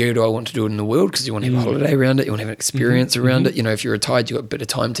that, where do I want to do it in the world? Because you want to have a holiday around it, you want to have an experience around it. If you're retired, you've got a bit of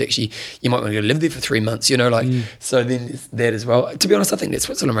time to actually, you might want to go live there for 3 months, so then there's that as well. To be honest, I think that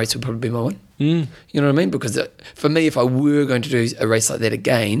Switzerland race would probably be my one. You know what I mean? Because for me, if I were going to do a race like that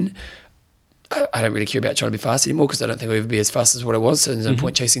again, I don't really care about trying to be fast anymore, because I don't think I'll ever be as fast as what I was, so there's no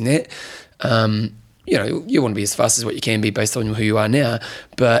point chasing that. You want to be as fast as what you can be based on who you are now,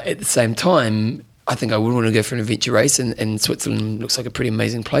 but at the same time, I think I would want to go for an adventure race, and Switzerland looks like a pretty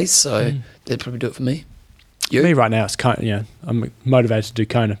amazing place, so that'd probably do it for me. You? Me right now, it's Kona. I'm motivated to do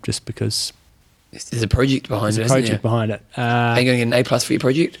Kona just because there's a project behind it. There's a project behind it. Are you going to get an A+ for your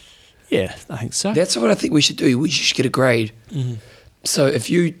project? Yeah, I think so. That's what I think we should do. We should get a grade. So if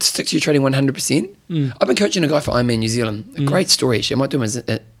you stick to your training 100%, I've been coaching a guy for Ironman New Zealand. A great story, actually. I might do him as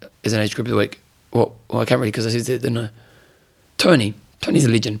an age group of the week. Well, I can't really, because I said that, didn't I? Tony. Tony's a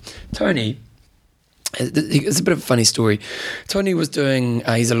legend. Tony, it's a bit of a funny story. Tony was doing,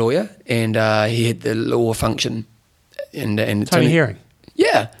 he's a lawyer, and he had the law function. And Tony Herring.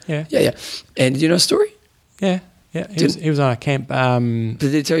 Yeah. And do you know a story? Yeah. He was on a camp.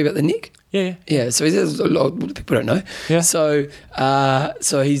 Did they tell you about the neck? Yeah. So there's a lot of people don't know. Yeah. So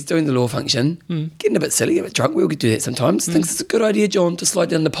he's doing the law function, getting a bit silly, a bit drunk. We all do that sometimes. Thinks it's a good idea, John, to slide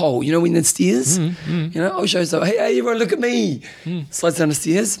down the pole. You know when there's stairs? You know, I'll show you. Hey, everyone, look at me. Slides down the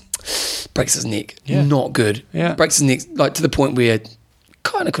stairs, breaks his neck. Yeah. Not good. Yeah. Breaks his neck, like to the point where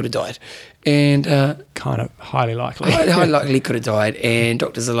kind of could have died. And kind of highly likely. highly likely could have died. And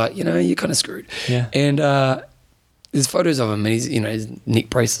doctors are like, you're kind of screwed. Yeah. And there's photos of him, and he's, his neck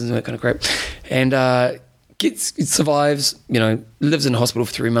braces and that kind of crap. And survives, lives in the hospital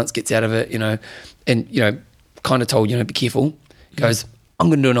for 3 months, gets out of it, and, kind of told, be careful. Goes, I'm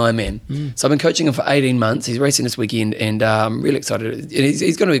going to do an Ironman. So I've been coaching him for 18 months. He's racing this weekend, and I'm really excited. And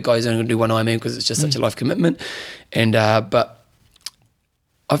he's going to be a guy who's only going to do one Ironman because it's just such a life commitment. And but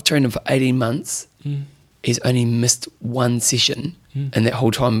I've trained him for 18 months. He's only missed one session in that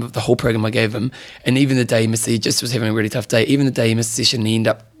whole time of the whole program I gave him. And even the day he missed, he just was having a really tough day. Even the day he missed the session, he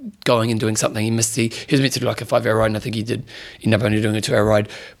ended up going and doing something. He was meant to do like a 5-hour ride, and I think he did end up only doing a 2-hour ride.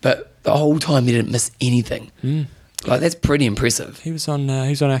 But the whole time he didn't miss anything. Like, that's pretty impressive. He was on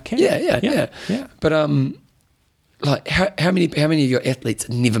our camp. Yeah. But like how many of your athletes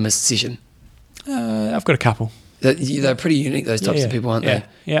never miss a session? I've got a couple. They're pretty unique, those types of people, aren't they?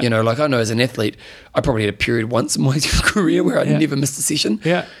 Yeah. Like I know as an athlete, I probably had a period once in my career where I never missed a session.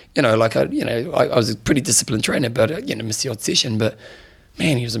 Yeah. Like I was a pretty disciplined trainer, but missed the odd session. But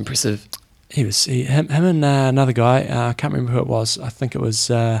man, he was impressive. Him and another guy, I can't remember who it was. I think it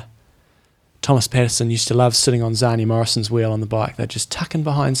was Thomas Patterson used to love sitting on Zania Morrison's wheel on the bike. They're just tucking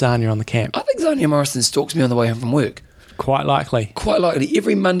behind Zania on the camp. I think Zania Morrison stalks me on the way home from work. Quite likely.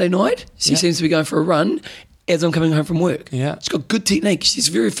 Every Monday night, she seems to be going for a run as I'm coming home from work. Yeah. She's got good technique. She's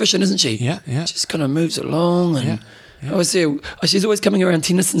very efficient, isn't she? Yeah. Just kind of moves along. And I always see her, she's always coming around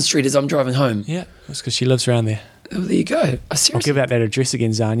Tennyson Street as I'm driving home. Yeah, that's because she lives around there. Oh, there you go. I'll give out that address again,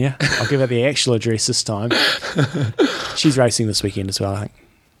 Zania. I'll give out the actual address this time. She's racing this weekend as well, I think.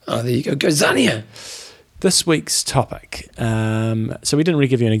 Oh, there you go. Go, Zania. This week's topic. So we didn't really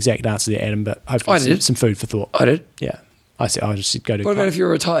give you an exact answer there, Adam, but hopefully some food for thought. I did. Yeah. I just said go to What about if you're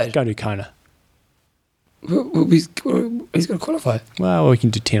retired? Go to Kona. He's got to qualify. Well, we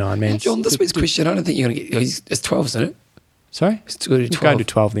can do 10 Ironmans. John, this week's question, I don't think you're going to get... It's 12, isn't it? Sorry? It's going to do 12. Go 12. to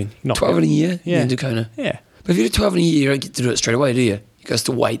 12 then. Not 12 in a year? Yeah. Then do Kona. Yeah. But if you do 12 in a year, you don't get to do it straight away, do you? You got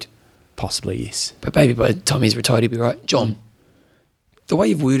to wait. Possibly, yes. But maybe by the time he's retired, he'll be right. John, the way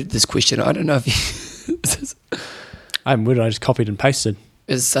you've worded this question, I don't know if you... I haven't worded, I just copied and pasted.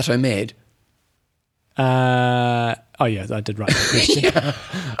 Is Sato mad? Oh, yeah, I did write that question.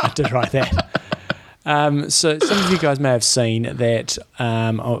 I did write that. So some of you guys may have seen that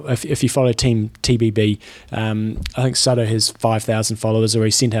if you follow Team TBB, I think Sato has 5,000 followers, or he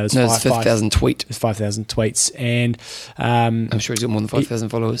sent out his 5,000 tweet. His 5,000 tweets, and I'm sure he's got more than 5,000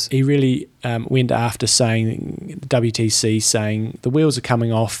 followers. He really went after saying WTC saying the wheels are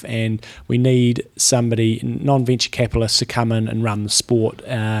coming off, and we need somebody, non-venture capitalists, to come in and run the sport,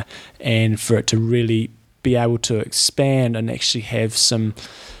 and for it to really be able to expand and actually have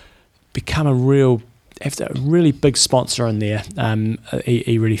become a really big sponsor in there.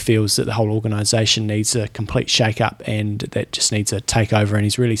 He really feels that the whole organisation needs a complete shake-up, and that just needs a takeover. And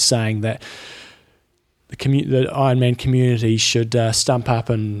he's really saying that the Ironman community should stump up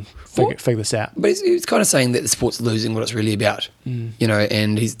and figure this out. But he's kind of saying that the sport's losing what it's really about, and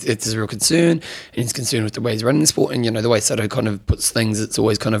it's a real concern, and he's concerned with the way he's running the sport, and the way Sato kind of puts things, it's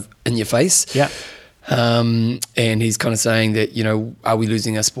always kind of in your face. Yeah. And he's kind of saying that, are we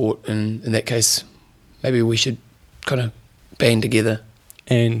losing our sport? And in that case, maybe we should kind of band together.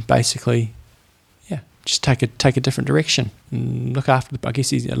 And basically, just take a different direction. And look after I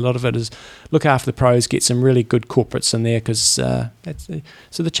guess a lot of it is look after the pros, get some really good corporates in there, because so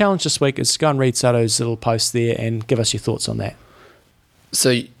the challenge this week is go and read Sato's little post there and give us your thoughts on that.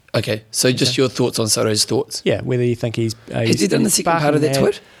 So just your thoughts on Sato's thoughts. Yeah, whether you think he's has he done the second part of that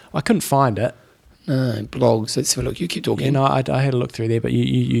tweet? I couldn't find it. No, blogs. Let's have a look. You keep talking. Yeah, no, I had a look through there, but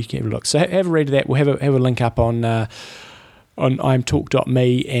you have a look. So have a read of that. We'll have a link up on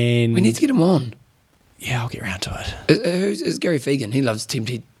imtalk.me, and we need to get him on. Yeah, I'll get around to it. Who's Gary Fegan? He loves Team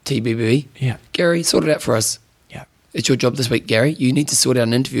TBB. Yeah. Gary, sort it out for us. Yeah. It's your job this week, Gary. You need to sort out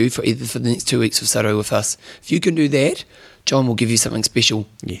an interview for the next 2 weeks of Sato with us. If you can do that, John will give you something special.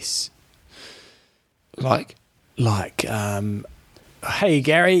 Yes. Like, hey,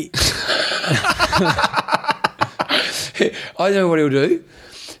 Gary. I know what he'll do.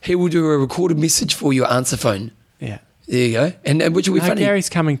 He will do a recorded message for your answer phone. Yeah. There you go. And which will be funny. Gary's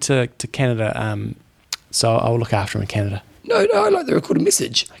coming to Canada, so I'll look after him in Canada. No, I like the recorded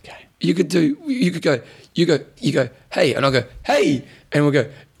message. Okay. You could go, hey, and I'll go, hey, and we'll go,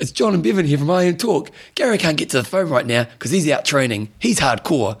 it's John and Bevan here from I Am Talk. Gary can't get to the phone right now because he's out training. He's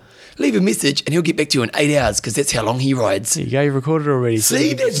hardcore. Leave a message and he'll get back to you in 8 hours because that's how long he rides. There you go, you recorded it already.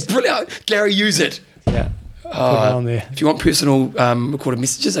 See, that's brilliant. Gary, use it. Yeah. Put it on there. If you want personal recorded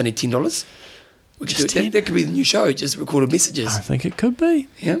messages, only $10. We could do it. That could be the new show, just recorded messages. I think it could be.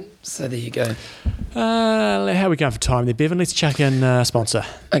 Yeah, so there you go. How are we going for time there, Bevan? Let's chuck in sponsor.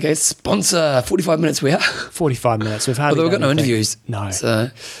 Okay, sponsor. 45 minutes we are. 45 minutes. We've hardly Although we've got no interviews. No. So,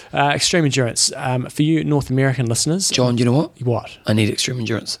 Extreme Endurance. For you North American listeners. John, you know what? What? I need Extreme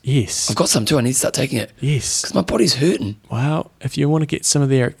Endurance. Yes. I've got some too. I need to start taking it. Yes. Because my body's hurting. Well, if you want to get some of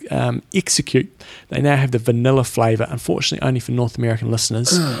their Execute, they now have the vanilla flavour, unfortunately only for North American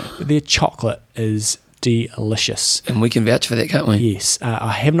listeners. But their chocolate is delicious. And we can vouch for that, can't we? Yes.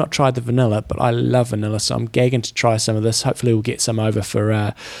 I have not tried the vanilla, but I love vanilla, so I'm gagging to try some of this. Hopefully we'll get some over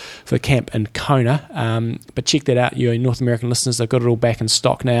for camp in Kona. But check that out, you North American listeners. They've got it all back in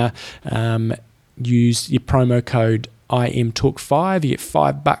stock now. Use your promo code IMTalk5. You get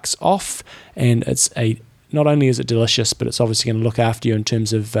 $5 off, and not only is it delicious, but it's obviously going to look after you in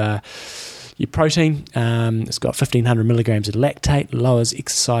terms of your protein. It's got 1,500 milligrams of lactate, lowers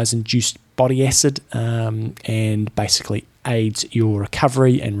exercise-induced body acid, and basically aids your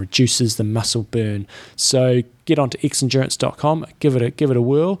recovery and reduces the muscle burn. So get onto xendurance.com, give it a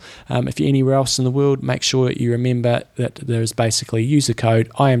whirl. If you're anywhere else in the world, make sure you remember that there's basically use the code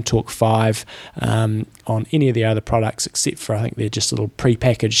IMTalk5 on any of the other products, except for I think they're just little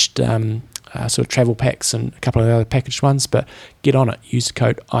pre-packaged sort of travel packs and a couple of other packaged ones, but get on it. Use the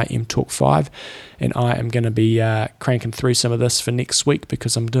code IMTalk5, and I am going to be cranking through some of this for next week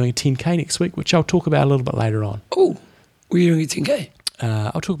because I'm doing a 10K next week, which I'll talk about a little bit later on. Oh, were you doing a 10K?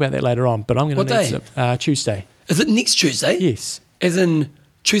 I'll talk about that later on, but I'm going to need some Tuesday. Is it next Tuesday? Yes. As in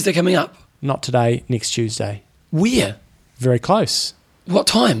Tuesday coming up? Not today, next Tuesday. Where? Very close. What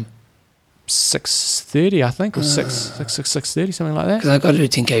time? 6:30, I think, or 6:30, something like that. Because I've got to do a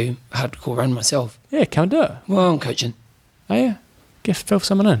 10K hardcore run myself. Yeah, come and do it. Well, I'm coaching. Oh, yeah? Fill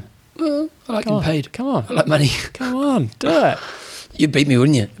someone in. Well, I like getting paid. Come on. I like money. Come on, do it. You'd beat me,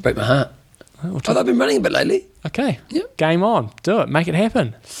 wouldn't you? You'd break my heart. Although I've been running a bit lately. Okay. Yep. Game on. Do it. Make it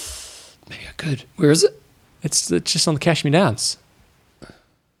happen. Maybe I could. Where is it? It's just on the Cashmere Downs.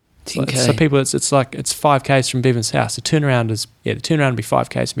 10K. So people, it's 5Ks from Bevan's house. The turnaround would be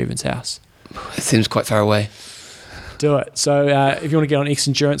 5Ks from Bevan's house. It seems quite far away. Do it. So if you want to get on X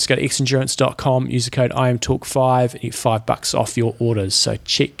Endurance, go to xendurance.com, use the code IMTalk5, and you get $5 off your orders. So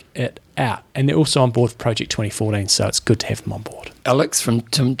check it out. And they're also on board for Project 2014, so it's good to have them on board. Alex from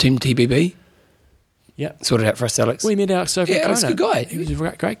Team TBB. Yeah. Sorted out for us, Alex. We met Alex over at Alex is a good guy. He was a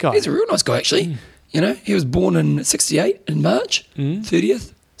great guy. He's a real nice guy, actually. You know, he was born in 68 in March,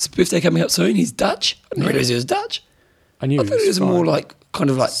 30th. His birthday coming up soon. He's Dutch. I didn't realise he was Dutch. I thought he was more like, kind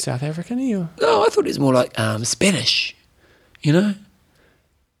of like... South African, or? No, I thought he was more like Spanish, you know?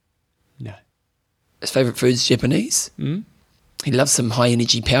 No. His favourite food's Japanese. He loves some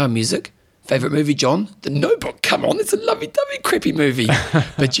high-energy power music. Favourite movie, John? The Notebook. Come on, it's a lovely, crappy movie.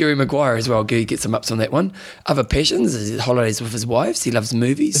 But Jerry Maguire as well. He gets some ups on that one. Other passions is holidays with his wives. He loves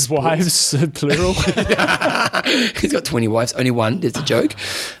movies. His wives, plural. He's got 20 wives. Only one. That's a joke.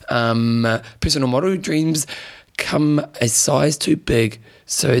 Personal model dreams come a size too big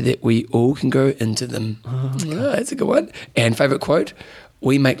so that we all can grow into them. That's a good one. And favourite quote,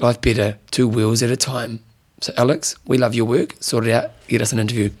 we make life better 2 wheels at a time. So Alex, we love your work. Sort it out. Get us an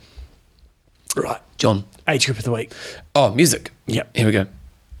interview. Right, John. Age group of the week. Oh, music. Yep. Here we go.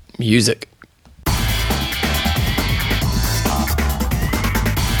 Music.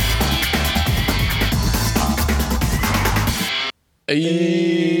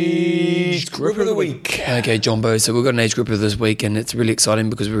 Age group of the week. Okay, Jumbo. So we've got an age group of this week, and it's really exciting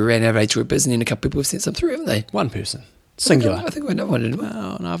because we ran out of age groupers, and then a couple of people have sent some through, haven't they? One person. Singular. I think we know one, didn't we?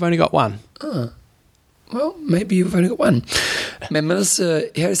 Oh, no, I've only got one. Well, maybe you've only got one. Melissa, how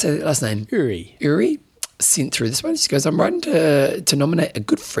do you say that last name? Uri sent through this one. She goes, I'm writing to nominate a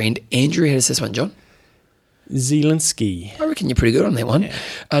good friend. Andrew, how does this one, John? Zielinski. I reckon you're pretty good on that one.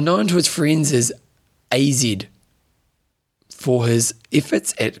 Yeah. Known to his friends as AZ for his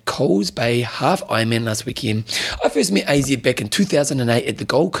efforts at Coles Bay Half Ironman last weekend. I first met AZ back in 2008 at the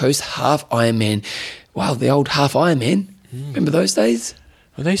Gold Coast Half Ironman. Wow, the old Half Ironman. Remember those days?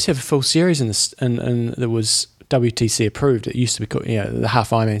 Well, they used to have a full series in this, and there was WTC approved. It used to be called, the Half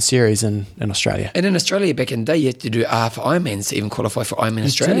Ironman Series in Australia. And in Australia back in the day, you had to do half Ironmans to even qualify for Ironman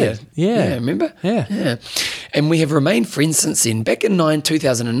Australia. Yeah. Remember? Yeah. And we have remained friends since then. Back in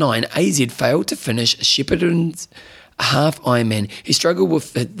 2009, AZ failed to finish Shepparton's half Ironman. He struggled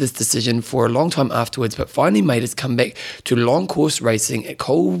with this decision for a long time afterwards, but finally made his comeback to long course racing at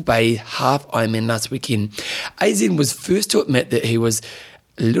Coal Bay half Ironman last weekend. AZ was first to admit that he was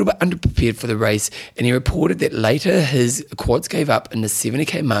a little bit underprepared for the race, and he reported that later his quads gave up in the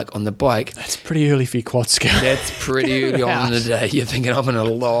 70k mark on the bike. That's pretty early for your quads to go. That's pretty early on in the day. You're thinking, I'm in a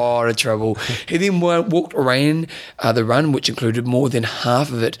lot of trouble. He then walked around the run, which included more than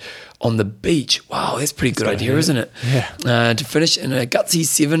half of it on the beach. Wow, that's a pretty good idea, isn't it? Yeah. To finish in a gutsy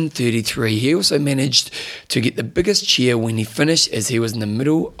 7:33. He also managed to get the biggest cheer when he finished, as he was in the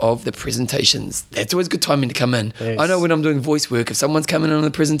middle of the presentations. That's always good timing to come in. Yes. I know when I'm doing voice work, if someone's coming in on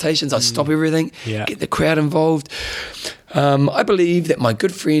the presentations, I stop everything, get the crowd involved. I believe that my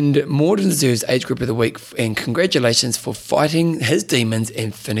good friend more than deserves Age Group of the Week, and congratulations for fighting his demons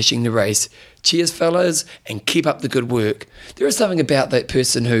and finishing the race. Cheers, fellas, and keep up the good work. There is something about that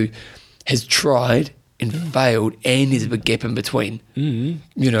person who has tried and failed, and there's a big gap in between.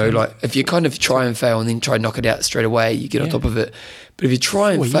 Like if you kind of try and fail and then try and knock it out straight away, you get on top of it. But if you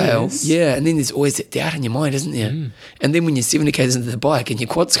try and fail, and then there's always that doubt in your mind, isn't there? And then when you're 70 k's into the bike and your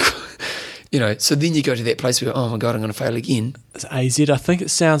quads, so then you go to that place where, oh my God, I'm going to fail again. AZ, I think it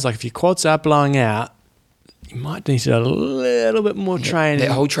sounds like if your quads are blowing out, you might need to do a little bit more training.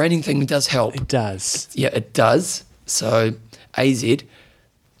 That whole training thing does help. It does. Yeah, it does. So, AZ,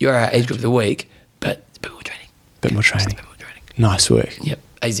 you're our Age Group of the Week, but it's a bit more training. Bit more training. Nice work. Yep.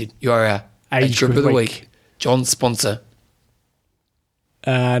 AZ, you are our Age Group of the Week. John's sponsor.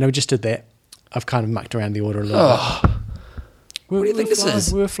 No, we just did that. I've kind of mucked around the order a little bit. What do you think this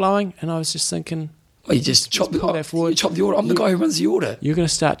is? We were flowing, and I was just thinking... Well, you just chop the order. I'm the guy who runs the order. You're going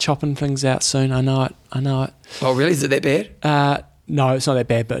to start chopping things out soon. I know it. Oh, really? Is it that bad? No, it's not that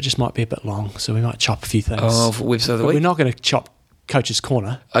bad, but it just might be a bit long, so we might chop a few things. Oh, for website of the week? We're not going to chop Coach's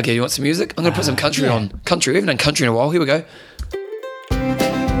Corner. Okay, you want some music? I'm going to put some country on. Country. We haven't done country in a while. Here we go.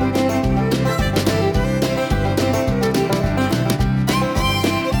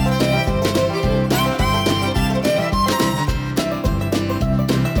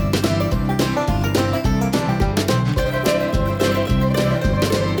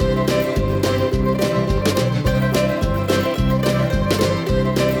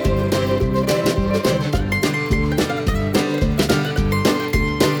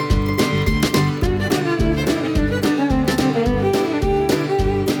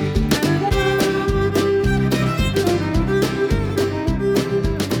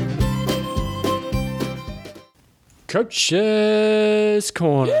 Coach's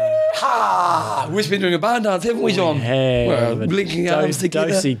Corner. We've been doing a barn dance, haven't we, John? Well, linking arms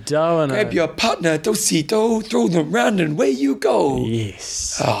together. Grab your partner, do-si-do, throw them round and away you go.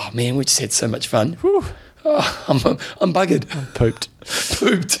 Yes. Oh, man, we just had so much fun. Whew. Oh, I'm buggered. I'm pooped.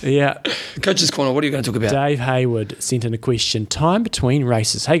 Yeah. Coach's Corner, what are you going to talk about? Dave Hayward sent in a question. Time between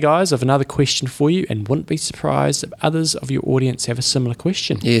races. Hey guys, I've another question for you, and wouldn't be surprised if others of your audience have a similar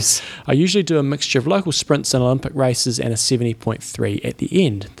question. Yes. I usually do a mixture of local sprints and Olympic races and a 70.3 at the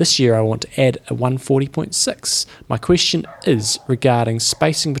end. This year I want to add a 140.6. My question is regarding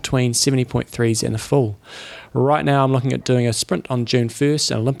spacing between 70.3s and the full. Right now I'm looking at doing a sprint on June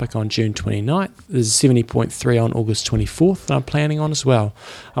 1st and Olympic on June 29th. There's a 70.3 on August 24th that I'm planning on as well.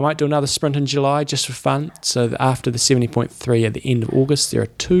 I might do another sprint in July just for fun, so that after the 70.3 at the end of August there are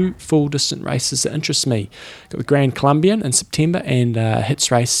 2 full distance races that interest me. Got the Grand Columbian in September and a HITS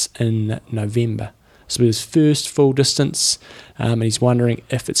race in November. So his first full distance, and he's wondering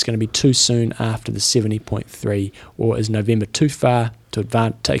if it's going to be too soon after the 70.3, or is November too far to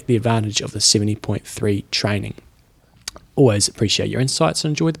take the advantage of the 70.3 training. Always appreciate your insights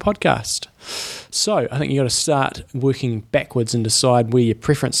and enjoy the podcast. So I think you've got to start working backwards and decide where your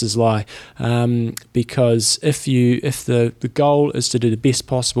preferences lie, because if the goal is to do the best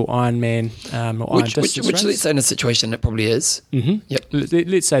possible Ironman or Iron distance which race, let's say in a situation it probably is. Mm-hmm. Yep.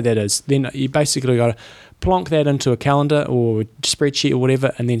 Let's say that is. Then you basically got to plonk that into a calendar or a spreadsheet or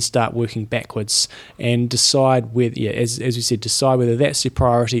whatever, and then start working backwards and decide whether, as we said, decide whether that's your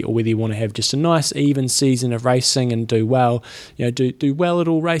priority or whether you want to have just a nice even season of racing and do well. Do well at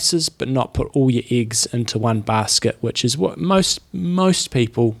all races, but not put all your eggs into one basket, which is what most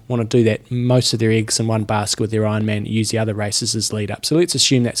people want to do. That most of their eggs in one basket with their Ironman, use the other races as lead up. So let's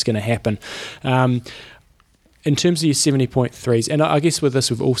assume that's going to happen. In terms of your 70.3s, and I guess with this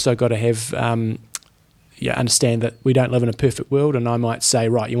we've also got to have understand that we don't live in a perfect world, and I might say,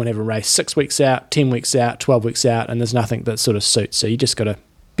 right, you want to have a race 6 weeks out, 10 weeks out, 12 weeks out, and there's nothing that sort of suits. So you just got to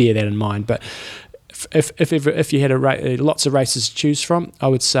bear that in mind. But if you had lots of races to choose from, I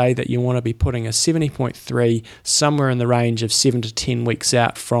would say that you want to be putting a 70.3 somewhere in the range of 7 to 10 weeks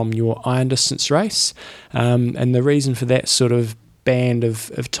out from your iron distance race. And the reason for that sort of band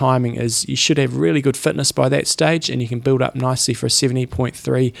of timing is you should have really good fitness by that stage, and you can build up nicely for a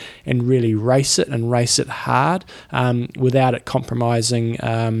 70.3 and really race it hard without it compromising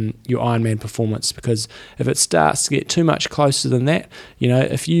your Ironman performance. Because if it starts to get too much closer than that,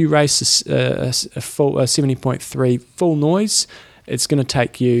 if you race a 70.3 full noise, it's going to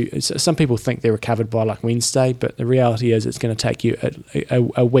take you, some people think they're recovered by like Wednesday, but the reality is it's going to take you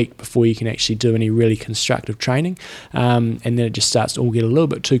a week before you can actually do any really constructive training, and then it just starts to all get a little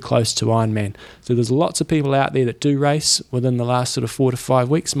bit too close to Ironman. So there's lots of people out there that do race within the last sort of 4 to 5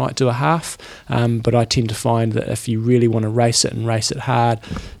 weeks, might do a half, but I tend to find that if you really want to race it hard,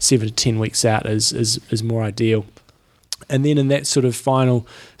 7 to 10 weeks out is more ideal. And then in that sort of final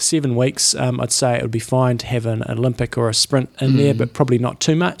 7 weeks, I'd say it would be fine to have an Olympic or a sprint in there, but probably not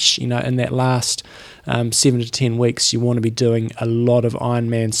too much. In that last 7 to 10 weeks, you want to be doing a lot of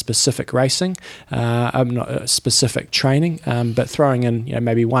Ironman specific racing, not specific training, but throwing in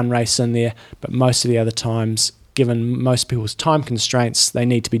maybe one race in there. But most of the other times, given most people's time constraints, they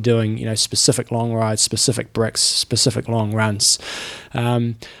need to be doing specific long rides, specific bricks, specific long runs.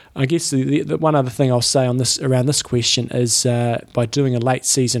 I guess the one other thing I'll say on this around this question is by doing a late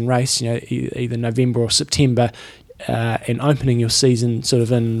season race, either November or September, and opening your season sort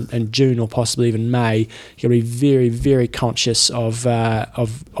of in June or possibly even May, you'll be very, very conscious of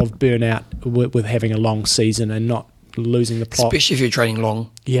burnout with having a long season and not losing the plot. Especially if you're training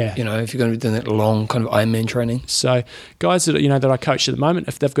long. Yeah. If you're going to be doing that long kind of Ironman training. So guys that I coach at the moment,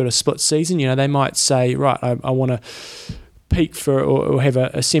 if they've got a split season, they might say, right, I want to peak for or have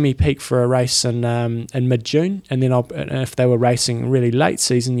a semi peak for a race in mid-June, and then if they were racing really late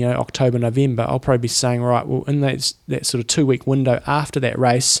season, October, November, I'll probably be saying, right, well, in that sort of 2 week window after that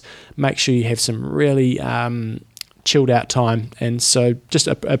race, make sure you have some really chilled out time. And so just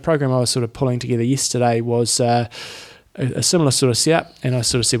a program I was sort of pulling together yesterday was a similar sort of setup, and I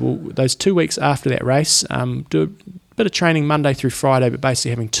sort of said, well, those 2 weeks after that race, do a bit of training Monday through Friday, but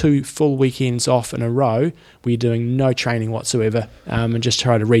basically having 2 full weekends off in a row where you're doing no training whatsoever, and just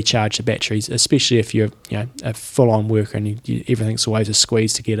try to recharge the batteries, especially if you're a full-on worker and everything's always a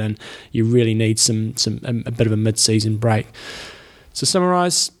squeeze to get in. You really need a bit of a mid-season break. So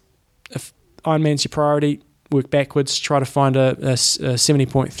summarise, if Ironman's your priority, work backwards, try to find a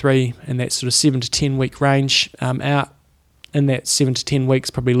 70.3 in that sort of 7 to 10 week range out. In that 7 to 10 weeks,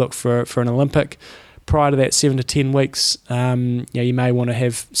 probably look for an Olympic. Prior to that 7 to 10 weeks, you may want to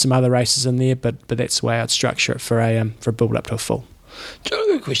have some other races in there, but that's the way I'd structure it for a build up to a full. John, I've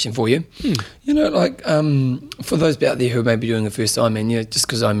got a question for you. For those out there who may be doing a first Ironman, just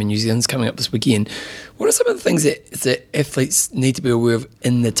because Ironman New Zealand's coming up this weekend, what are some of the things that athletes need to be aware of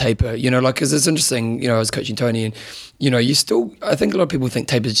in the taper? Because it's interesting, I was coaching Tony, and, you still, I think a lot of people think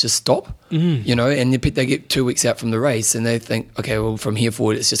tapers just stop, and they get 2 weeks out from the race and they think, okay, well, from here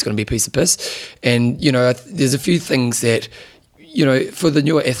forward, it's just going to be a piece of piss. And, there's a few things that, for the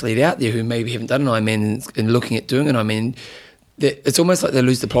newer athlete out there who maybe haven't done an Ironman and looking at doing an Ironman, it's almost like they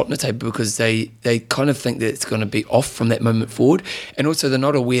lose the plot in the taper because they kind of think that it's going to be off from that moment forward, and also they're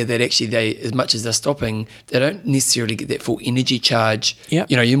not aware that actually they, as much as they're stopping, they don't necessarily get that full energy charge. Yep.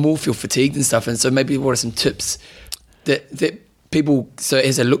 You more feel fatigued and stuff, and so maybe what are some tips that people, so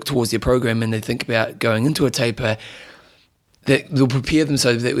as they look towards their program and they think about going into a taper, that they'll prepare them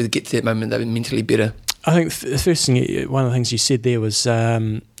so that they get to that moment they're mentally better? I think the first thing, one of the things you said there was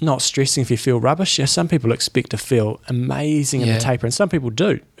not stressing if you feel rubbish. Some people expect to feel amazing in the taper, and some people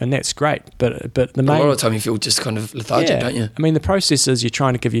do, and that's great. But the main, a lot of the time you feel just kind of lethargic, don't you? I mean, the process is you're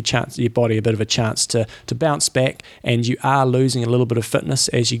trying to give your body a bit of a chance to bounce back, and you are losing a little bit of fitness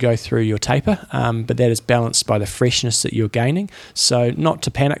as you go through your taper, but that is balanced by the freshness that you're gaining. So not to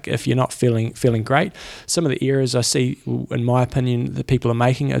panic if you're not feeling great. Some of the errors I see, in my opinion, that people are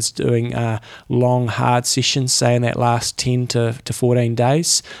making is doing long, hard sessions, say in that last 10 to 14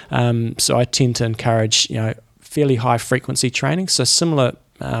 days. So I tend to encourage, fairly high frequency training. So similar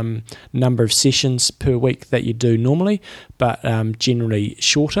number of sessions per week that you do normally, but generally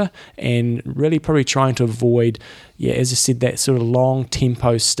shorter, and really probably trying to avoid, as I said, that sort of long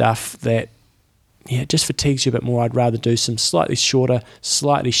tempo stuff that it just fatigues you a bit more. I'd rather do some slightly shorter,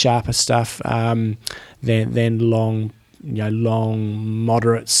 slightly sharper stuff than long, long,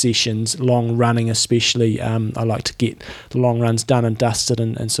 moderate sessions, long running especially. I like to get the long runs done and dusted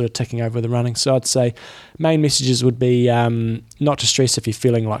and sort of ticking over the running. So I'd say main messages would be not to stress if you're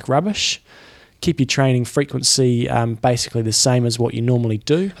feeling like rubbish. Keep your training frequency basically the same as what you normally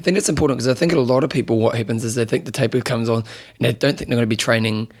do. I think it's important because I think a lot of people, what happens is they think the taper comes on and they don't think they're going to be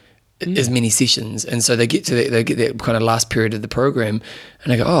training as many sessions, and so they get that kind of last period of the program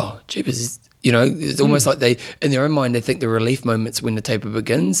and they go, oh jeepers, it's almost like they, in their own mind, they think the relief moments when the taper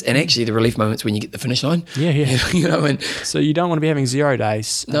begins, and actually the relief moments when you get the finish line. And so you don't want to be having 0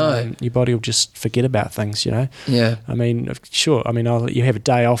 days. No, your body will just forget about things. Yeah. I mean, sure. I mean, you have a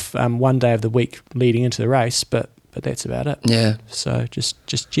day off, one day of the week leading into the race, but that's about it. Yeah. So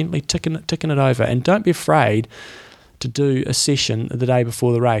just gently ticking it over, and don't be afraid to do a session the day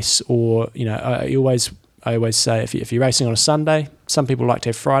before the race, or I always say if you're racing on a Sunday, some people like to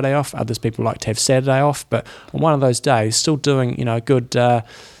have Friday off, others people like to have Saturday off, but on one of those days, still doing a good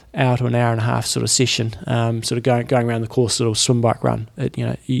hour to an hour and a half sort of session, sort of going around the course, sort of swim bike run.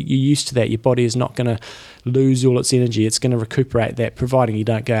 You're used to that. Your body is not going to lose all its energy. It's going to recuperate that, providing you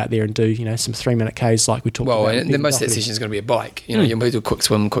don't go out there and do some 3-minute Ks like we talked about. Well, and most of that session is going to be a bike. You'll do a quick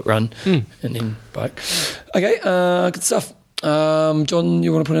swim, quick run, and then bike. Okay, good stuff. John,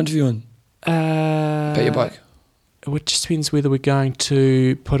 you want to put an interview on? About your bike? It just depends whether we're going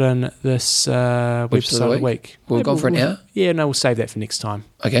to put in this website of the week. We've gone for an hour? Yeah, no, we'll save that for next time.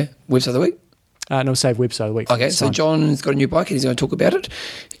 Okay, website of the week? No, we'll save website of the week. Okay, so John's got a new bike and he's going to talk about it.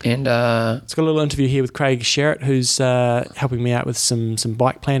 And it's got a little interview here with Craig Sherritt, who's helping me out with some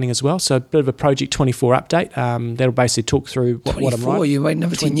bike planning as well. So a bit of a Project 24 update. That'll basically talk through what I'm riding. You made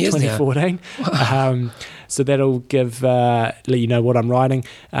another 10 years 2014. Wow. So that'll let you know what I'm riding.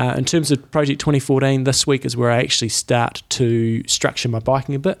 In terms of Project 2014, this week is where I actually start to structure my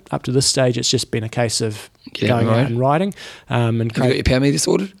biking a bit. Up to this stage, it's just been a case of going out and riding. And have you got your power meter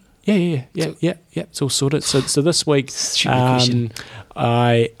sorted? Yeah. It's all sorted. So this week,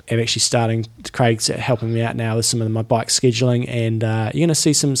 I am actually starting. Craig's helping me out now with some of my bike scheduling, and you're going to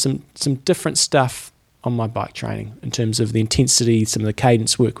see some different stuff on my bike training in terms of the intensity, some of the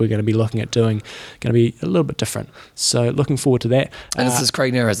cadence work we're going to be looking at doing, going to be a little bit different. So looking forward to that. And this is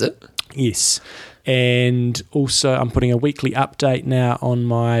Craig now, is it? Yes. And also I'm putting a weekly update now on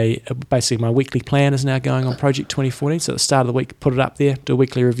my weekly plan is now going on Project 2014. So at the start of the week, put it up there, do a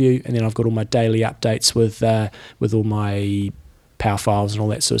weekly review, and then I've got all my daily updates with all my power files and all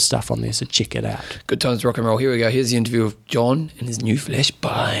that sort of stuff on there. So check it out. Good times, rock and roll. Here we go. Here's the interview of John and his new Flash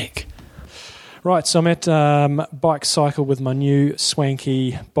bike. Right, so I'm at Bike Cycle with my new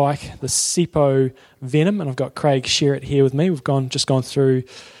swanky bike, the Seppo Venom, and I've got Craig Sherritt here with me. We've just gone through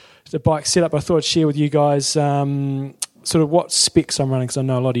the bike setup. I thought I'd share with you guys sort of what specs I'm running, because I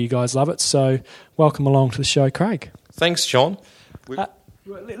know a lot of you guys love it. So welcome along to the show, Craig. Thanks, John.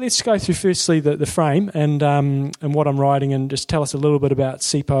 Let's go through firstly the frame and what I'm riding, and just tell us a little bit about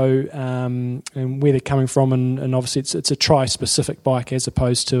Seppo and where they're coming from, and obviously it's a tri-specific bike as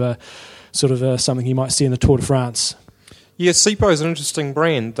opposed to a sort of something you might see in the Tour de France. Yeah, Seppo is an interesting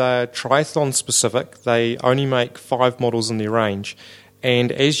brand. They're triathlon specific. They only make 5 models in their range.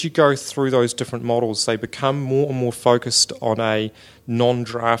 And as you go through those different models, they become more and more focused on a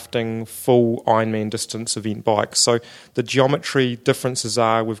non-drafting, full Ironman distance event bike. So the geometry differences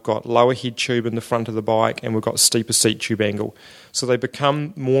are we've got lower head tube in the front of the bike and we've got steeper seat tube angle. So they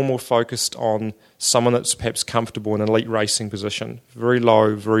become more and more focused on someone that's perhaps comfortable in an elite racing position, very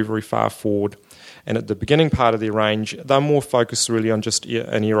low, very, very far forward. And at the beginning part of their range, they're more focused really on just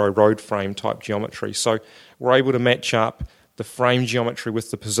an aero road frame type geometry. So we're able to match up the frame geometry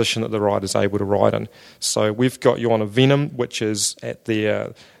with the position that the rider's able to ride in. So we've got you on a Venom, which is at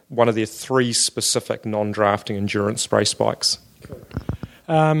one of their 3 specific non-drafting endurance race bikes.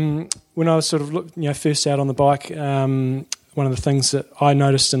 When I was sort of first out on the bike, one of the things that I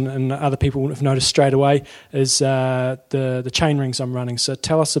noticed and other people have noticed straight away is the chain rings I'm running. So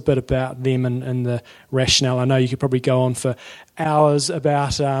tell us a bit about them and the rationale. I know you could probably go on for hours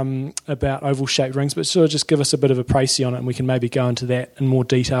about oval-shaped rings, but sort of just give us a bit of a précis on it, and we can maybe go into that in more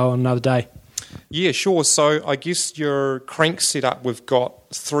detail another day. Yeah, sure. So I guess your crank setup, we've got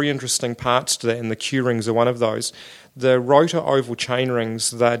 3 interesting parts to that, and the Q-rings are one of those. The rotor oval chain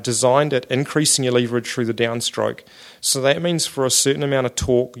rings, they're designed at increasing your leverage through the downstroke. So that means for a certain amount of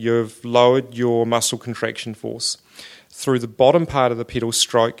torque, you've lowered your muscle contraction force. Through the bottom part of the pedal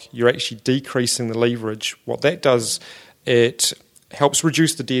stroke, you're actually decreasing the leverage. What that does, it helps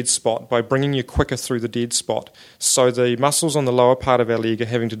reduce the dead spot by bringing you quicker through the dead spot. So the muscles on the lower part of our leg are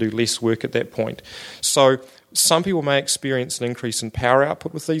having to do less work at that point. So some people may experience an increase in power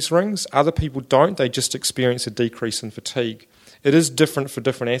output with these rings. Other people don't. They just experience a decrease in fatigue. It is different for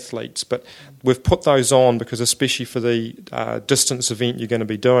different athletes, but we've put those on because, especially for the distance event you're going to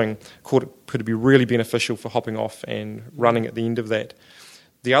be doing, could it be really beneficial for hopping off and running at the end of that.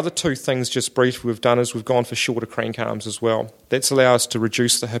 The other two things, just briefly, we've done is we've gone for shorter crank arms as well. That's allowed us to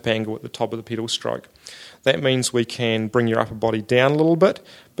reduce the hip angle at the top of the pedal stroke. That means we can bring your upper body down a little bit,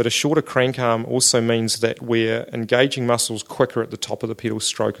 but a shorter crank arm also means that we're engaging muscles quicker at the top of the pedal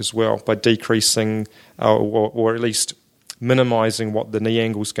stroke as well by decreasing or at least minimising what the knee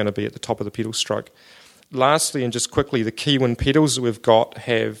angle is going to be at the top of the pedal stroke. Lastly, and just quickly, the Kiwind pedals that we've got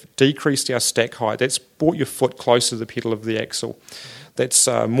have decreased our stack height. That's brought your foot closer to the pedal of the axle. That's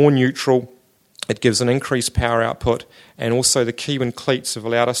more neutral. It gives an increased power output, and also the Kiwind cleats have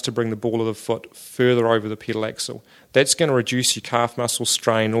allowed us to bring the ball of the foot further over the pedal axle. That's going to reduce your calf muscle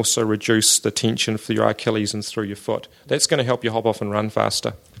strain, also reduce the tension for your Achilles and through your foot. That's going to help you hop off and run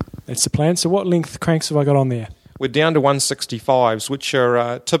faster. That's the plan. So what length cranks have I got on there? We're down to 165s, which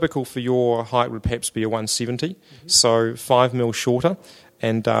are typical for your height would perhaps be a 170, so 5 mil shorter.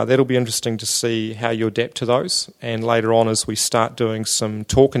 And that'll be interesting to see how you adapt to those. And later on, as we start doing some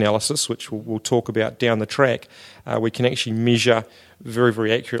torque analysis, which we'll talk about down the track, we can actually measure very,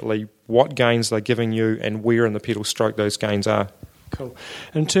 very accurately what gains they're giving you and where in the pedal stroke those gains are. Cool.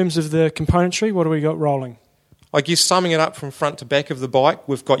 In terms of the componentry, what do we got rolling? I guess summing it up from front to back of the bike,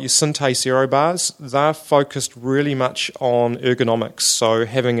 we've got your Syntace Aero bars. They're focused really much on ergonomics, so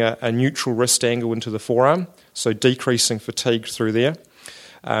having a neutral wrist angle into the forearm, so decreasing fatigue through there.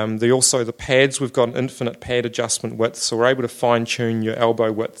 The pads, we've got an infinite pad adjustment width, so we're able to fine-tune your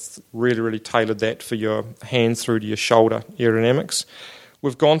elbow width, really, really tailored that for your hand through to your shoulder aerodynamics.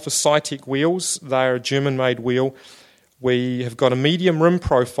 We've gone for Cytec wheels. They're a German-made wheel. We have got a medium rim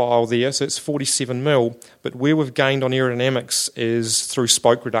profile there, so it's 47 mil, but where we've gained on aerodynamics is through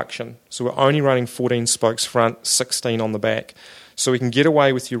spoke reduction. So we're only running 14 spokes front, 16 on the back. So we can get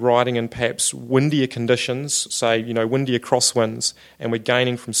away with you riding in perhaps windier conditions, say, windier crosswinds, and we're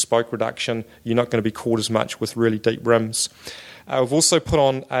gaining from spoke reduction. You're not going to be caught as much with really deep rims. We've also put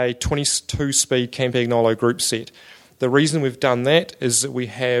on a 22-speed Campagnolo group set. The reason we've done that is that we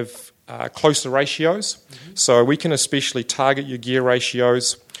have closer ratios, so we can especially target your gear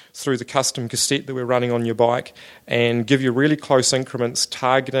ratios through the custom cassette that we're running on your bike and give you really close increments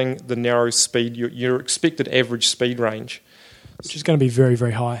targeting the narrow speed, your expected average speed range. Which is going to be very,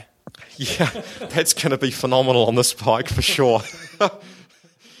 very high. Yeah, that's going to be phenomenal on this bike for sure.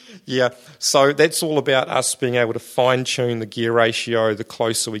 Yeah, so that's all about us being able to fine-tune the gear ratio the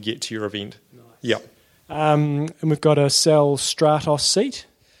closer we get to your event. Nice. Yeah. And we've got a Cell Stratos seat.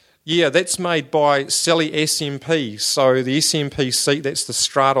 Yeah, that's made by Selly SMP. So the SMP seat, that's the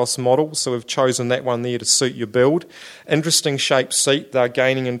Stratos model, so we've chosen that one there to suit your build. Interesting shaped seat. They're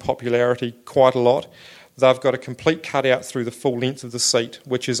gaining in popularity quite a lot. They've got a complete cutout through the full length of the seat,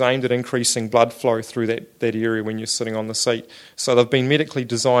 which is aimed at increasing blood flow through that area when you're sitting on the seat. So they've been medically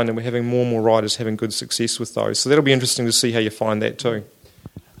designed, and we're having more and more riders having good success with those. So that'll be interesting to see how you find that too.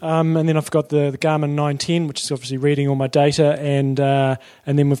 And then I've got the Garmin 910, which is obviously reading all my data, and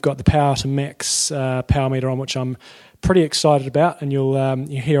then we've got the Power to Max power meter on, which I'm pretty excited about, and you'll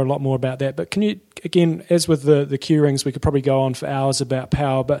hear a lot more about that. But can you, again, as with the Q rings, we could probably go on for hours about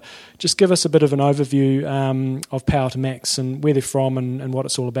power, but just give us a bit of an overview of Power to Max and where they're from and what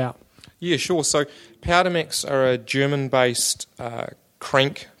it's all about. Yeah, sure. So Power to Max are a German-based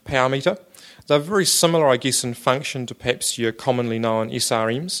crank power meter. They're very similar, I guess, in function to perhaps your commonly known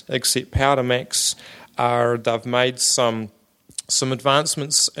SRMs, except Power to Max they've made some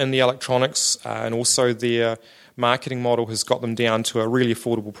advancements in the electronics, and also their marketing model has got them down to a really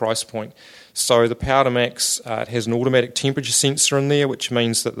affordable price point. So the Power to Max, it has an automatic temperature sensor in there, which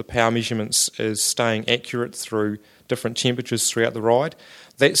means that the power measurements is staying accurate through different temperatures throughout the ride.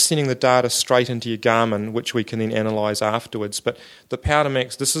 That's sending the data straight into your Garmin, which we can then analyse afterwards. But the Power to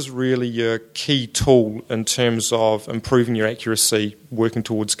Max, this is really your key tool in terms of improving your accuracy, working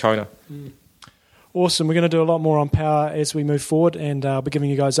towards Kona. Awesome. We're going to do a lot more on power as we move forward, and I'll be giving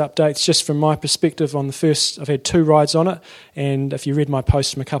you guys updates. Just from my perspective, on the first, I've had 2 rides on it, and if you read my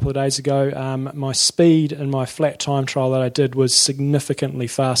post from a couple of days ago, my speed in my flat time trial that I did was significantly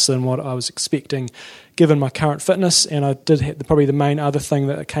faster than what I was expecting, given my current fitness. And I did have probably the main other thing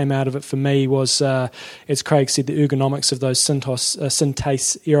that came out of it for me was, as Craig said, the ergonomics of those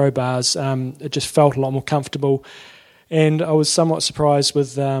Syntace Aero bars. It just felt a lot more comfortable. And I was somewhat surprised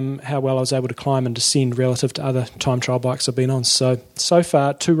with how well I was able to climb and descend relative to other time trial bikes I've been on. So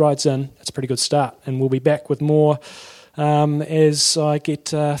far, 2 rides in, it's a pretty good start. And we'll be back with more as I get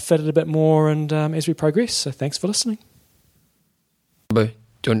fitted a bit more and as we progress. So thanks for listening.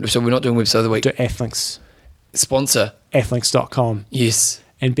 So we're not doing website of the week. Do Athlinks. Sponsor. Athlinks.com. Yes.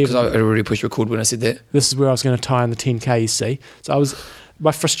 And Because Bevan, I already pushed record when I said that. this is where I was going to tie in the 10K, you see. So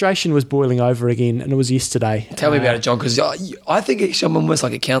my frustration was boiling over again, and it was yesterday. Tell me about it, John, because I think actually I'm almost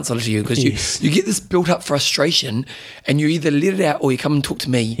like a counsellor to you, because Yes. you get this built-up frustration and you either let it out or you come and talk to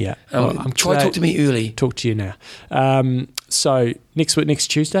me. Yeah. Try to talk to me early. Talk to you now. So next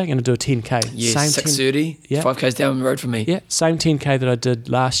Tuesday, I'm going to do a 10K. Yes, Same 6:30, Yeah. 5Ks down the road from me. Yeah, same 10K that I did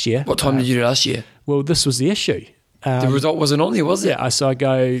last year. What time did you do last year? Well, this was the issue. The result wasn't on there, was it? Yeah, so I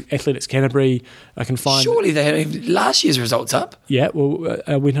go Athletics Canterbury. I can find. Surely they had last year's results up. Yeah, well,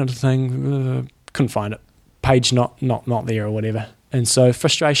 I went onto the thing, couldn't find it. Page not there or whatever. And so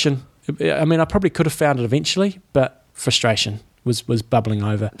frustration. I mean, I probably could have found it eventually, but frustration was bubbling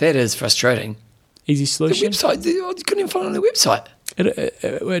over. That is frustrating. Easy The solution. website, you couldn't even find it on the website.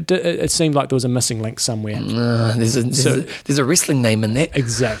 It seemed like there was a missing link somewhere. There's a wrestling name in that.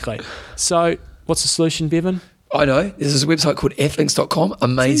 Exactly. So what's the solution, Bevan? I know. There's a website called athlinks.com.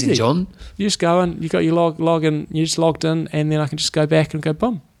 Amazing, easy. John. You just go in, you got your login, you just logged in, and then I can just go back and go,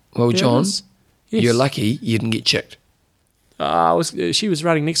 boom. Well, There it John, is. Yes. you're lucky you didn't get checked. She was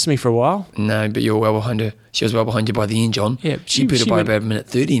running next to me for a while. No, but you're well behind her. She was well behind you by the end, John. Yeah, she beat her she by went- about a minute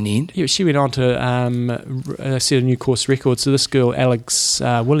 30 in the end. Yeah, she went on to set a new course record. So this girl, Alex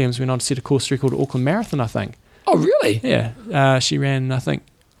Williams, went on to set a course record at Auckland Marathon, I think. Oh, really? Yeah, she ran, I think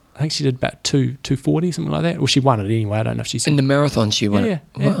she did about 2:40, something like that. Well, she won it anyway. I don't know if she's In the marathon, she won Yeah, it.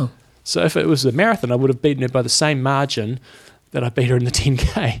 yeah. Wow. So if it was the marathon, I would have beaten her by the same margin that I beat her in the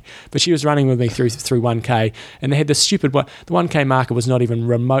 10K. But she was running with me through 1K, and they had this stupid one. The 1K marker was not even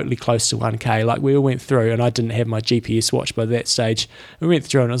remotely close to 1K. Like, we all went through, and I didn't have my GPS watch by that stage. We went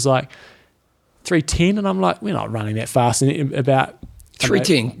through, and it was like 3:10, and I'm like, we're not running that fast. And about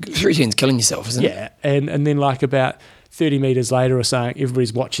 310's killing yourself, isn't it? yeah, and then like about 30 metres later or something,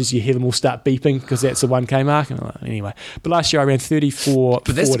 everybody's watches, you hear them all start beeping because that's the 1K mark. And I'm like, anyway, but last year I ran 34.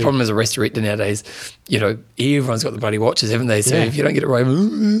 But that's the 40. problem as a race director nowadays. You know, everyone's got the bloody watches, haven't they? So Yeah. if you don't get it right,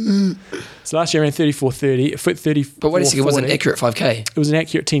 So last year I ran 34:30, 34. but wait a second, it wasn't accurate 5K. It was an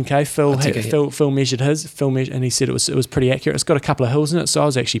accurate 10K. Phil measured his. And he said it was pretty accurate. It's got a couple of hills in it, so I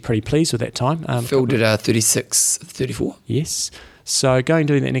was actually pretty pleased with that time. Phil did 36:34. Yes. So going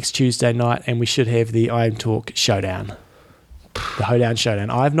doing that next Tuesday night, and we should have the Iron Talk Showdown, the Hoedown Showdown.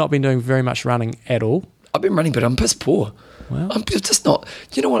 I've not been doing very much running at all. I've been running, but I'm piss poor. Well, I'm just not.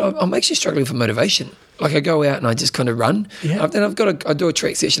 You know what? I'm actually struggling for motivation. Like, I go out and I just kind of run. Yeah. Then I do a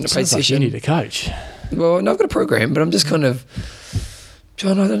track session, a paid sounds like you session. need a coach. Well, no, I've got a program, but I'm just kind of,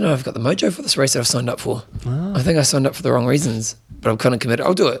 John, I don't know. I've got the mojo for this race that I've signed up for. Ah. I think I signed up for the wrong reasons, but I'm kind of committed.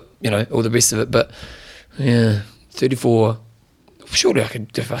 I'll do it, all the rest of it. But yeah, 34. Surely I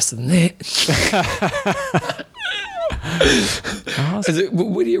could do faster than that.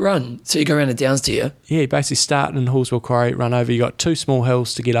 Where do you run? So you go around the downs to you. Yeah, you basically start in Hallswell Quarry, run over. You got two small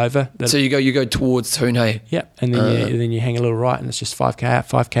hills to get over. So you go towards Toon, hey? Yep, and then you hang a little right, and it's just 5K out,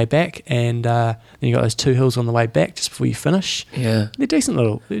 5K back, and then you got those two hills on the way back just before you finish. Yeah. They're decent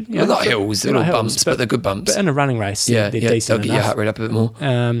little. They're not hills, they're little bumps, but they're good bumps. But in a running race, they're they'll decent get your enough. heart rate up a bit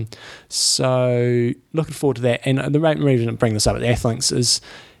more. So looking forward to that. And the main reason I bring this up at the Athlinks is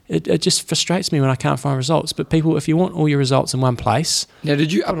it just frustrates me when I can't find results. But people, if you want all your results in one place, Now,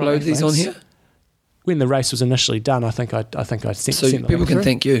 did you Put it on upload these on Athlinks. here? when the race was initially done, I think I sent So sent the people link can through.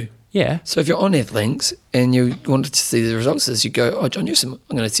 thank you. Yeah. So if you're on Athlinks and you wanted to see the results, you go, oh, John Newsom,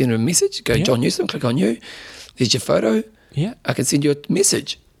 I'm going to send him a message. Go, Yeah. John Newsom, click on you. There's your photo. Yeah. I can send you a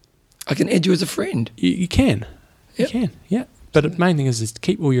message. I can add you as a friend. You can. Yep. You can, yeah. But the main thing is to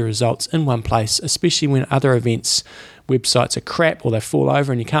keep all your results in one place, especially when other events, websites are crap or they fall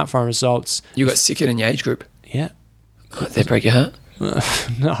over and you can't find results. You got second in your age group. Yeah. Oh, did that break your heart?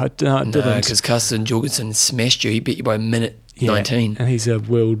 No, it didn't. No, because Carsten Jorgensen smashed you. He beat you by a minute 19. And he's a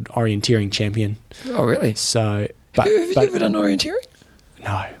world orienteering champion. Oh, really? So, Have you ever done orienteering?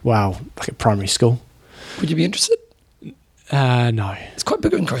 No. Wow. Like at primary school? Would you be interested? No. It's quite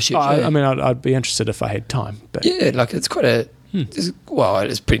big in Christchurch. I mean, I'd be interested if I had time. But yeah, like it's quite a...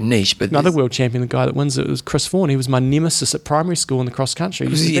 it's pretty niche, but... another world champion, the guy that wins it was Chris Vaughan. He was my nemesis at primary school in the cross country.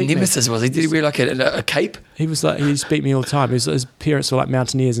 Was used to he a beat me. nemesis, was he? Did he wear like a cape? He was like, he used to beat me all the time. His parents were like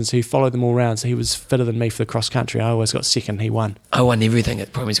mountaineers, and so he followed them all around. So he was fitter than me for the cross country. I always got second. He won. I won everything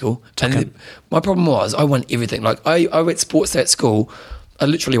at primary school. Took And him. my problem was I won everything. Like I went sports at school. I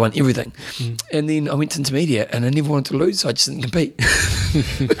literally won everything. And then I went to intermediate and I never wanted to lose, so I just didn't compete.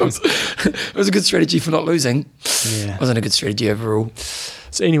 It was a good strategy for not losing. Yeah. It wasn't a good strategy overall.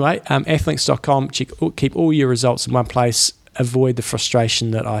 So anyway, athlinks.com, keep all your results in one place, avoid the frustration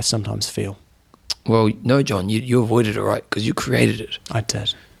that I sometimes feel. Well, no, John, you avoided it, right? Because you created it. I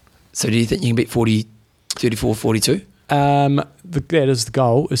did. So do you think you can beat 34, 42? That is the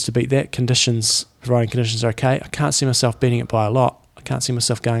goal, is to beat that. Providing conditions are okay. I can't see myself beating it by a lot. I can't see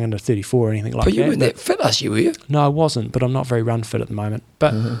myself going under 34 or anything like that. But you weren't that fit last year, were you? No, I wasn't, but I'm not very run fit at the moment.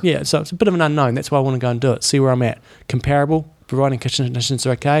 But yeah, so it's a bit of an unknown. That's why I want to go and do it, see where I'm at. Comparable, providing conditions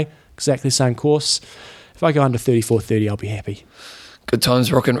are okay, exactly the same course. If I go under 34:30, I'll be happy. Good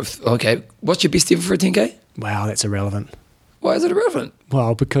times rocking. Okay, what's your best ever for a 10K? Wow, that's irrelevant. Why is it irrelevant?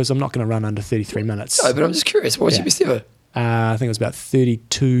 Well, because I'm not going to run under 33 minutes. No, but I'm just curious. What was your best ever? I think it was about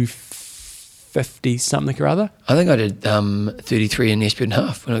 32:50 something or other. I think I did 33 in Ashburton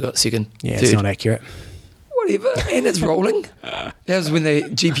half when I got second. Yeah, third. it's not accurate. Whatever, and it's rolling. That was when the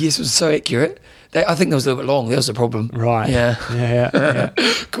GPS was so accurate. I think that was a little bit long. That was the problem. Right. Yeah.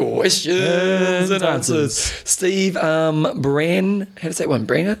 Questions and answers. Steve Bran. How to say one?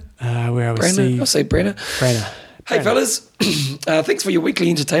 Branner? Where are we? Branner? I'll say Branner. Hey, fellas. Thanks for your weekly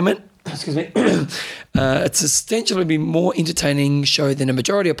entertainment. Excuse me. It's substantially more entertaining show than a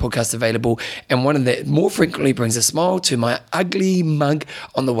majority of podcasts available, and one that more frequently brings a smile to my ugly mug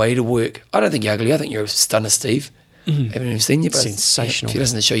on the way to work. I don't think you're ugly. I think you're a stunner, Steve. I haven't even seen you, but sensational. If you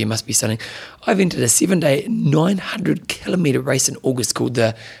listen to the show, you must be stunning. I've entered a 7-day, 900-kilometre race in August called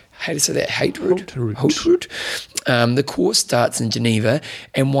the, how to say that, Haute Route. The course starts in Geneva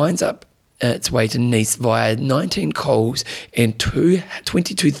and winds up its way to Nice via 19 cols and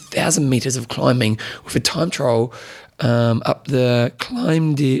 22,000 metres of climbing with a time trial up the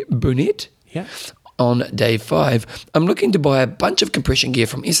Climb de Bonnet. Yeah. On day 5. I'm looking to buy a bunch of compression gear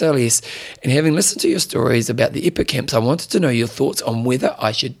from SLS, and having listened to your stories about the epic camps, I wanted to know your thoughts on whether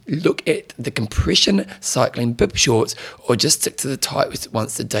I should look at the compression cycling bib shorts or just stick to the tight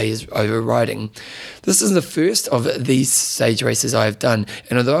once the day is over riding. This is the first of these stage races I have done,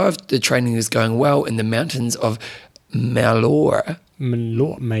 and although the training is going well in the mountains of Mallorca,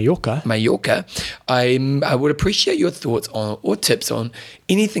 I would appreciate your thoughts on or tips on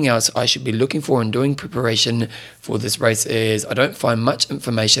anything else I should be looking for in doing preparation for this race, as I don't find much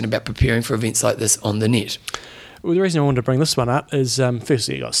information about preparing for events like this on the net. Well, the reason I wanted to bring this one up is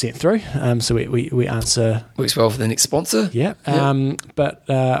firstly it got sent through, so we answer. Works well for the next sponsor. Yeah. But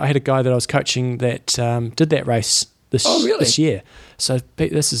I had a guy that I was coaching that did that race this year. So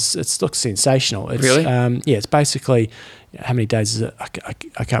it looks sensational. Really? It's basically, how many days is it? I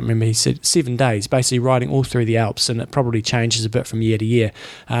can't remember. He said 7 days, basically riding all through the Alps, and it probably changes a bit from year to year.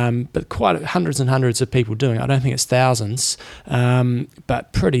 But quite hundreds and hundreds of people doing it. I don't think it's thousands,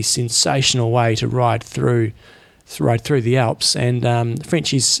 but pretty sensational way to ride through the Alps, and the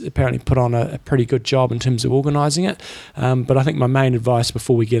Frenchies apparently put on a pretty good job in terms of organising it. But I think my main advice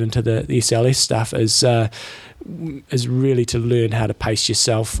before we get into the SLS stuff is really to learn how to pace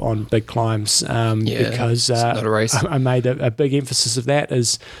yourself on big climbs, because it's not a race. I made a big emphasis of that,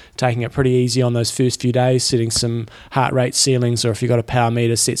 is taking it pretty easy on those first few days, setting some heart rate ceilings, or if you've got a power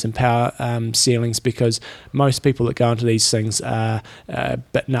meter, set some power ceilings, because most people that go into these things are a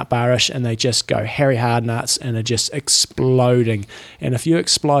bit nut barish, and they just go Harry hard nuts and are just exploding. And if you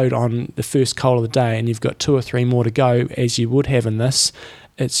explode on the first col of the day and you've got 2 or 3 more to go, as you would have in this,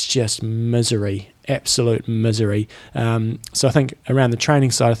 it's just misery. Absolute misery. So I think around the training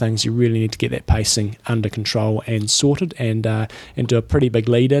side of things, you really need to get that pacing under control and sorted, and do a pretty big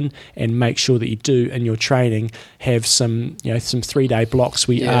lead in, and make sure that you do in your training have some 3-day blocks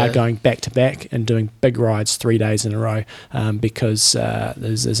where you are going back to back and doing big rides 3 days in a row, because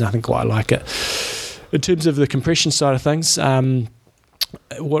there's nothing quite like it. In terms of the compression side of things,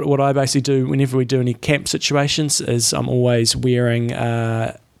 what I basically do whenever we do any camp situations is I'm always wearing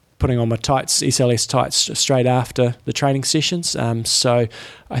putting on my tights, SLS tights, straight after the training sessions. So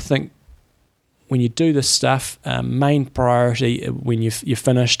I think when you do this stuff, main priority when you're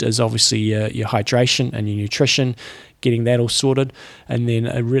finished is obviously your hydration and your nutrition, getting that all sorted. And then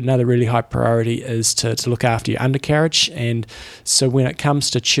another really high priority is to look after your undercarriage. And so when it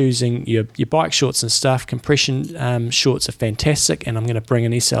comes to choosing your bike shorts and stuff, compression shorts are fantastic, and I'm going to bring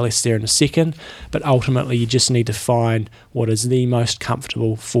an SLS there in a second. But ultimately, you just need to find what is the most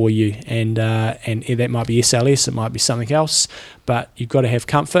comfortable for you. And that might be SLS, it might be something else, but you've got to have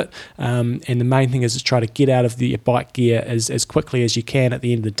comfort. And the main thing is to try to get out of your bike gear as quickly as you can at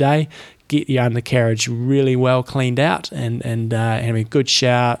the end of the day. Get your undercarriage really well cleaned out, and having a good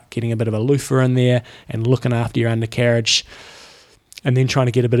shower, getting a bit of a loofah in there, and looking after your undercarriage, and then trying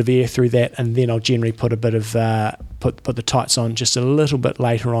to get a bit of air through that. And then I'll generally put a bit of put the tights on just a little bit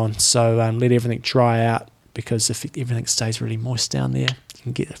later on. So let everything dry out because if everything stays really moist down there, you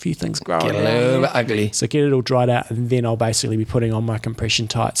can get a few things growing. Get a little bit ugly. So get it all dried out, and then I'll basically be putting on my compression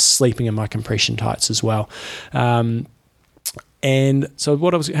tights, sleeping in my compression tights as well. And so how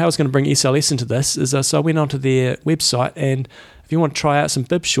I was going to bring SLS into this is so I went onto their website, and if you want to try out some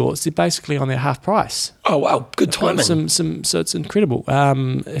bib shorts, they're basically on their half price. Oh wow, good timing. So it's incredible.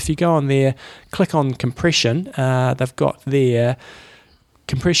 If you go on there, click on compression, they've got their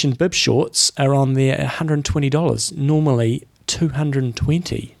compression bib shorts are on there $120, normally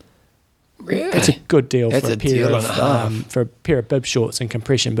 $220. Really? That's a good deal That's for a deal and a half. For a pair of bib shorts and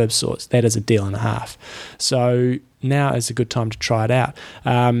compression bib shorts. That is a deal and a half. So now is a good time to try it out.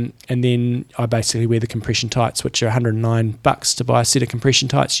 And then I basically wear the compression tights, which are $109 to buy a set of compression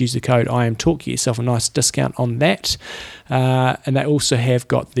tights. Use the code IAMTalk, get yourself a nice discount on that. And they also have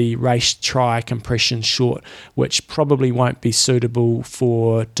got the Race Tri compression short, which probably won't be suitable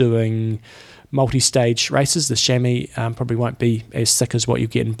for doing multi-stage races. The chamois probably won't be as thick as what you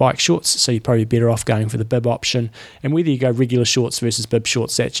get in bike shorts, so you're probably better off going for the bib option. And whether you go regular shorts versus bib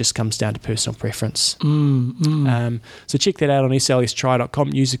shorts, that just comes down to personal preference. So check that out on slstry.com.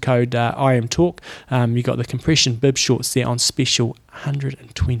 Use the code IAMTalk. You got the compression bib shorts there on special,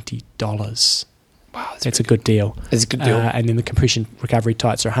 $120. Wow, that's a good deal. It's a good deal. And then the compression recovery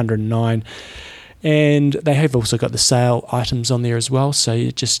tights are $109. And they have also got the sale items on there as well, so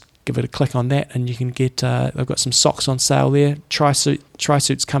you just give it a click on that, and you can get. They've got some socks on sale there.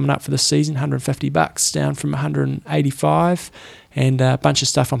 Tri-suits coming up for this season, $150 down from $185, and a bunch of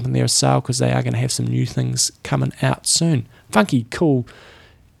stuff up in there on sale because they are going to have some new things coming out soon. Funky, cool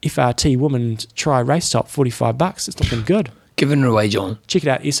FRT women's tri race top, $45. It's looking good. Giving it away, John. Check it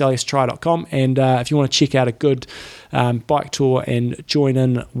out, slstry.com, and if you want to check out a good bike tour and join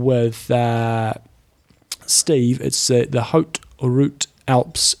in with Steve, it's the Haute Route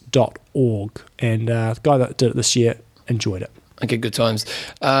Alps.org, and the guy that did it this year enjoyed it. Okay, good times.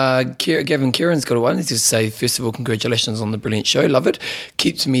 Gavin Kieran's got one. He's just say, first of all, congratulations on the brilliant show. Love it.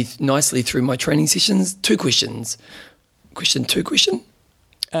 Keeps me nicely through my training sessions. 2 questions. Question?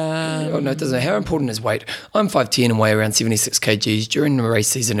 No, it doesn't. How important is weight? I'm 5'10" and weigh around 76 kgs during the race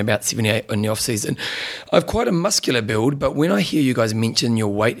season, about 78 in the off season. I've quite a muscular build, but when I hear you guys mention your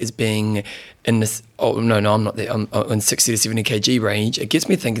weight as being in this, I'm not there. I'm in 60 to 70 kg range. It gets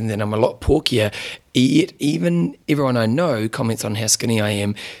me thinking that I'm a lot porkier. Yet even everyone I know comments on how skinny I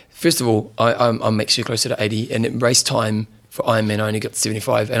am. First of all, I'm actually closer to 80, and at race time for Ironman, I only got to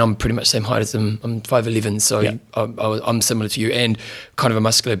 75, and I'm pretty much the same height as them. I'm 5'11", so yeah. I'm similar to you, and kind of a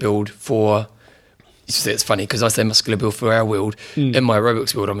muscular build for. It's funny because I say muscular build for our world. In my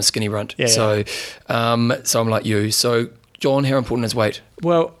aerobics world, I'm a skinny runt. Yeah, so I'm like you. So, John, how important is weight?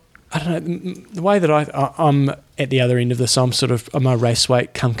 Well, I don't know. The way that I'm at the other end of this, my race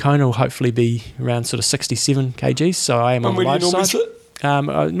weight come Kona will hopefully be around sort of 67 kgs. So I am on the light side.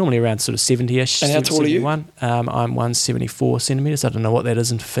 Normally around sort of 70-ish. And how tall 71. Are you? I'm 174 centimetres. I don't know what that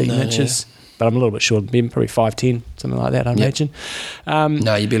is in feet and inches, but I'm a little bit short. Probably 5'10", something like that, I imagine.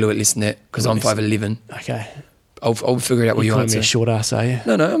 No, you'd be a little bit less than that because I'm 5'11". Okay. I'll figure it out what you answer. You're calling me a short ass, are you?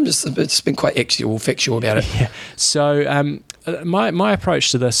 No, I'm just been quite factual about it. Yeah. So my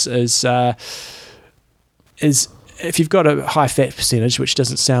approach to this is if you've got a high fat percentage, which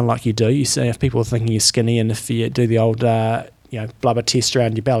doesn't sound like you do, you say if people are thinking you're skinny, and if you do the old blubber test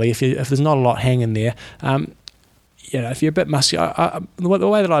around your belly, if there's not a lot hanging there, if you're a bit muscular, the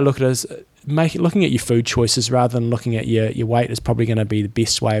way that I look at it is looking at your food choices rather than looking at your weight is probably going to be the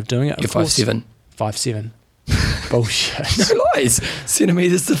best way of doing it. You're 5'7". 5'7". Bullshit. No lies.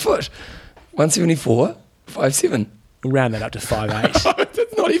 Centimetres to foot. 174, 5'7". We'll round that up to 5'8".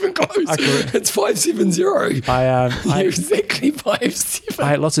 That's not even close. It's 570. You're exactly 5'7". I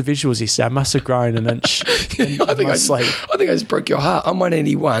had lots of visuals yesterday. I must have grown an inch in my sleep. I think I just broke your heart. I'm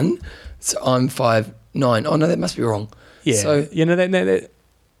 181, so I'm 5'9". Oh, no, that must be wrong. Yeah. So, that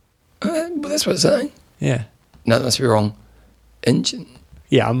well, that's what it's saying. Yeah. No, that must be wrong. Inch?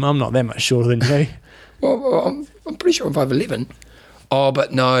 Yeah, I'm not that much shorter than you. Well, I'm pretty sure I'm 5'11". Oh,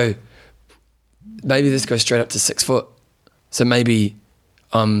 but no. Maybe this goes straight up to 6 foot. So maybe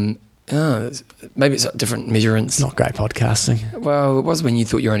it's different measurements. Not great podcasting. Well, it was when you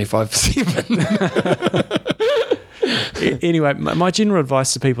thought you were only 5'7". Anyway, my general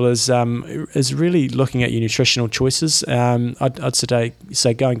advice to people is really looking at your nutritional choices. I'd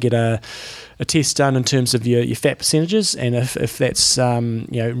say go and get a test done in terms of your fat percentages, and if that's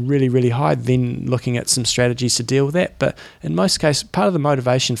really, really high, then looking at some strategies to deal with that. But in most cases, part of the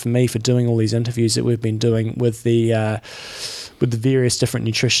motivation for me for doing all these interviews that we've been doing with the with the various different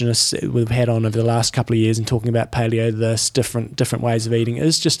nutritionists that we've had on over the last couple of years and talking about paleo, this different ways of eating,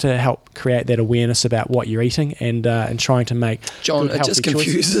 is just to help create that awareness about what you're eating and trying to make John, good, it just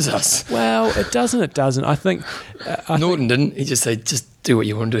confuses us. Well, it doesn't. I think Norton didn't. He just said, just do what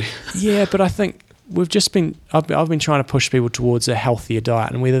you want to do. Yeah, but I think I've been trying to push people towards a healthier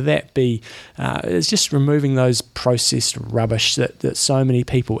diet, and whether that be it's just removing those processed rubbish that so many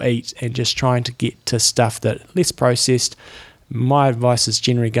people eat and just trying to get to stuff that less processed. My advice is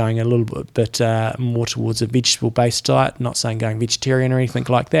generally going a little bit more towards a vegetable-based diet, not saying going vegetarian or anything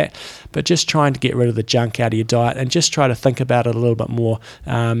like that, but just trying to get rid of the junk out of your diet and just try to think about it a little bit more.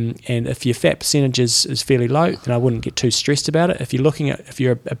 And if your fat percentage is fairly low, then I wouldn't get too stressed about it. If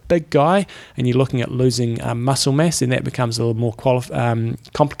you're a big guy and you're looking at losing muscle mass, then that becomes a little more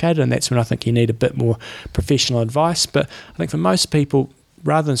complicated, and that's when I think you need a bit more professional advice. But I think for most people,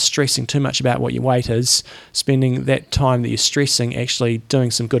 rather than stressing too much about what your weight is, spending that time that you're stressing actually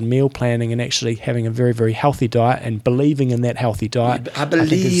doing some good meal planning and actually having a very, very healthy diet and believing in that healthy diet. I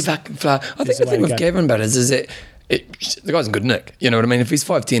believe I can fly. I think the thing with Gavin about it is that the guy's in good nick. You know what I mean? If he's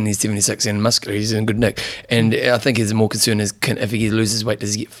 5'10", he's 76 and muscular, he's in good nick. And I think his more concern is if he loses weight,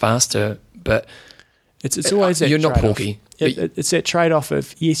 does he get faster? But it's always that you're not trade-off. porky. It's that trade-off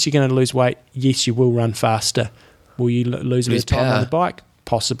of, yes, you're going to lose weight, yes, you will run faster. Will you lose a bit of time power on the bike?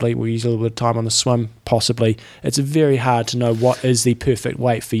 Possibly. Will you use a little bit of time on the swim? Possibly. It's very hard to know what is the perfect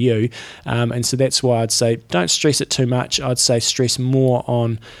weight for you. And so that's why I'd say don't stress it too much. I'd say stress more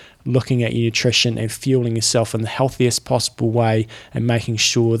on looking at your nutrition and fueling yourself in the healthiest possible way and making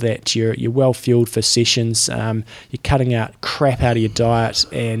sure that you're well fueled for sessions. You're cutting out crap out of your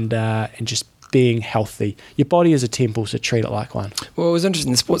diet and just being healthy. Your body is a temple, so treat it like one. Well, it was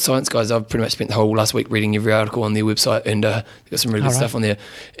interesting. The sports science guys, I've pretty much spent the whole last week reading every article on their website, and they've got some really good stuff on there.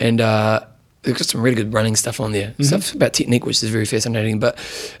 And they've got some really good running stuff on there. Stuff about technique, which is very fascinating. But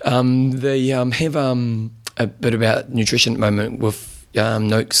they have a bit about nutrition at the moment with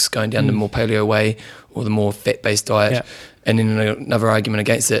Noakes going down the more paleo way or the more fat-based diet, and then another argument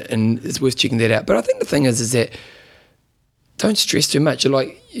against it. And it's worth checking that out. But I think the thing is that don't stress too much.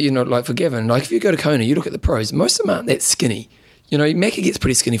 Like for Gavin, like if you go to Kona, you look at the pros, most of them aren't that skinny. You know, Mackie gets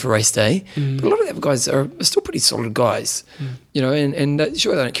pretty skinny for race day, but a lot of the other guys are still pretty solid guys. You know, and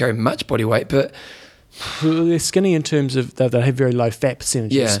sure, they don't carry much body weight, but they're skinny in terms of they have very low fat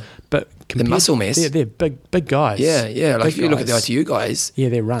percentages. Yeah, but the muscle mass, they're big guys. Yeah. Like if you look at the ITU guys,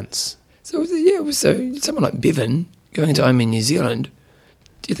 they're runts. So someone like Bevan going into Ironman New Zealand.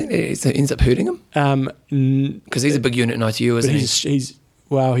 Do you think that ends up hurting him? Because he's a big unit in ITU, isn't he?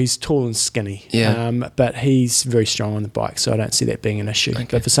 He's tall and skinny. Yeah. But he's very strong on the bike, so I don't see that being an issue. Okay.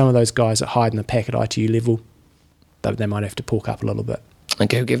 But for some of those guys that hide in the pack at ITU level, they might have to pork up a little bit.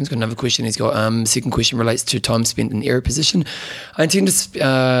 Okay, well, Gavin's got another question. He's got second question relates to time spent in aero position. I intend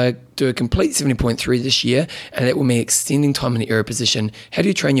to do a complete 70.3 this year, and that will mean extending time in the aero position. How do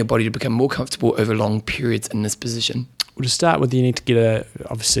you train your body to become more comfortable over long periods in this position? Well, to start with, you need to get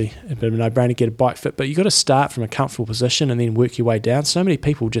obviously a bit of a no-brainer, get a bike fit, but you've got to start from a comfortable position and then work your way down. So many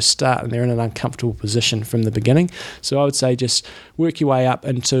people just start and they're in an uncomfortable position from the beginning. So I would say just work your way up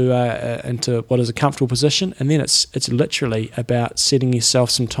into what is a comfortable position, and then it's literally about setting yourself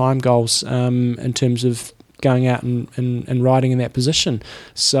some time goals in terms of going out and riding in that position.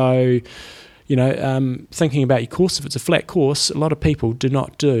 So, thinking about your course, if it's a flat course, a lot of people do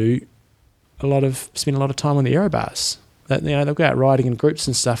not spend a lot of time on the aero bars. They'll go out riding in groups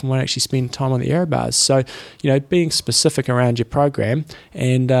and stuff and won't actually spend time on the aero bars. So, being specific around your program,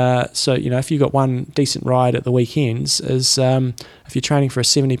 and if you've got one decent ride at the weekends, is if you're training for a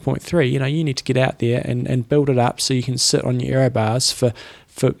 70.3, you need to get out there and build it up so you can sit on your aero bars for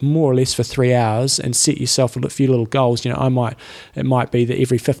more or less for 3 hours and set yourself a few little goals. It might be that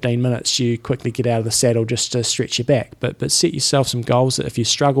every 15 minutes you quickly get out of the saddle just to stretch your back, but set yourself some goals that if you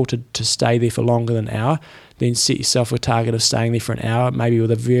struggle to stay there for longer than an hour, then set yourself a target of staying there for an hour, maybe with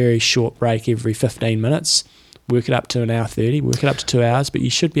a very short break every 15 minutes. Work it up to an hour 30, work it up to 2 hours, but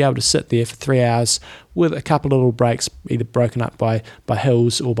you should be able to sit there for 3 hours with a couple of little breaks, either broken up by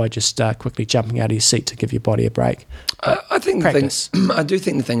hills or by just quickly jumping out of your seat to give your body a break. I do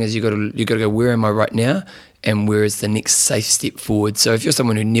think the thing is you got to go, where am I right now, and where is the next safe step forward? So if you're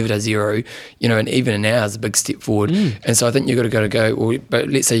someone who never does aero, and even an hour is a big step forward. And so I think you've got to go, but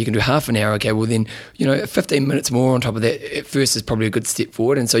let's say you can do half an hour. Okay, well then, 15 minutes more on top of that at first is probably a good step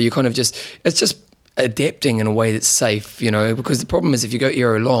forward. And so you kind of it's just adapting in a way that's safe, because the problem is if you go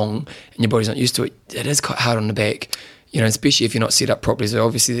aero long and your body's not used to it, it is quite hard on the back. especially if you're not set up properly. So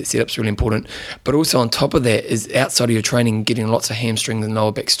obviously that setup's really important. But also on top of that is outside of your training, getting lots of hamstring and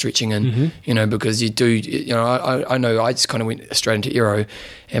lower back stretching in, because you do, I know I just kind of went straight into aero.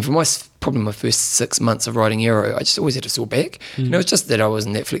 And for probably my first 6 months of riding aero, I just always had a sore back. It's just that I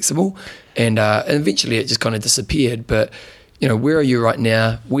wasn't that flexible. And eventually it just kind of disappeared. But, where are you right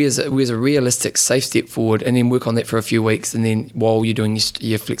now? Where's a realistic, safe step forward? And then work on that for a few weeks. And then while you're doing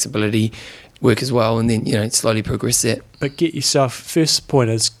your flexibility work as well, and then slowly progress that. But first point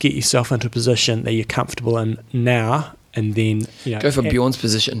is get yourself into a position that you're comfortable in now, and then go for Bjorn's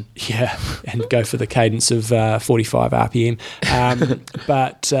position. Yeah, and go for the cadence of 45 RPM,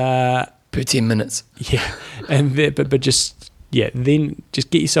 per 10 minutes. Yeah, and then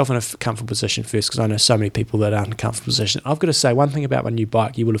just get yourself in a comfortable position first, because I know so many people that aren't in a comfortable position. I've got to say one thing about my new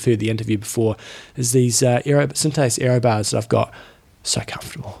bike. You will have heard the interview before. Is these Synthes Aero bars that I've got. So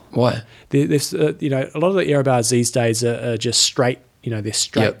comfortable. Why? There's a lot of the aero bars these days are just straight. They're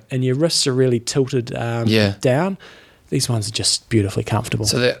straight, and your wrists are really tilted down. These ones are just beautifully comfortable.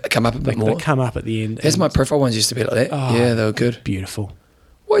 So they come up a bit more. They come up at the end. That's my profile ones used to be like that. Oh, yeah, they were good. Beautiful.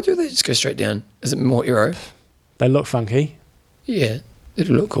 Why do they just go straight down? Is it more aero? They look funky. Yeah, they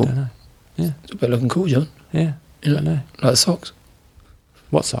do look cool. I don't know. Yeah, it's about looking cool, John. Yeah, I don't know. Like the socks.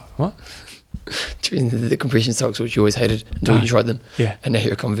 What sock? What? The compression socks, which you always hated until you tried them. Yeah. And now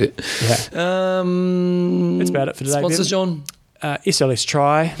you're a convert. Yeah. That's about it for today. Sponsors, John? SLS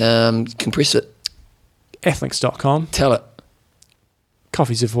Tri. Compress it. Athlinks.com. Tell it.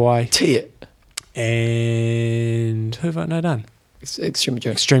 Coffees of Hawaii. Tea it. And who have I no done? Extreme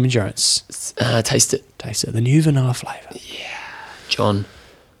Endurance. Extreme Endurance. Taste it. Taste it. The new vanilla flavour. Yeah. John.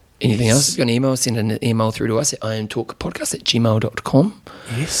 Anything else? If you've got an email, send an email through to us at iamtalkpodcast@gmail.com.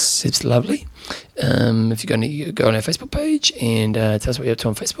 Yes. It's lovely. If you're going to go on our Facebook page and tell us what you're up to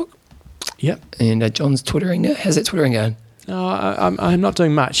on Facebook. Yep. And John's Twittering now. How's that Twittering going? I'm not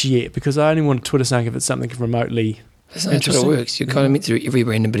doing much yet, because I only want to Twitter something if it's something remotely That's not how Twitter works. You're kind of meant to do every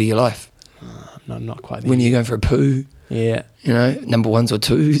random bit of your life. No, not quite there. When you're going for a poo. Yeah. Number ones or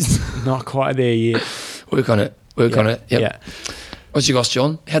twos. Not quite there yet. Work on it. Work on it. Yep. Yeah. What's your gosh,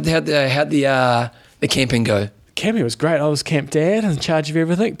 John? How'd the camping go? Camping was great. I was camp dad in charge of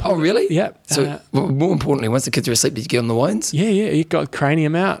everything. Oh, really? Yeah. So, more importantly, once the kids are asleep, did you get on the wines? Yeah. You got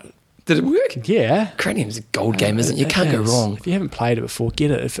Cranium out. Did it work? Yeah. Cranium's a gold game, isn't it? You can't go wrong. If you haven't played it before,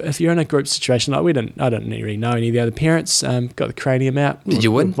 get it. If you're in a group situation, like I don't really know any of the other parents, got the Cranium out. Did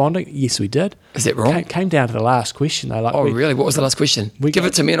you win? Bonding? Yes, we did. Is that wrong? Came down to the last question, though. Really? What was the last question? Give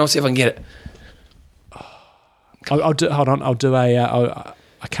it to me and I'll see if I can get it. I'll do. Hold on. I'll do a.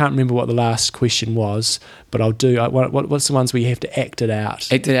 I can't remember what the last question was, but I'll do. What's the ones where you have to act it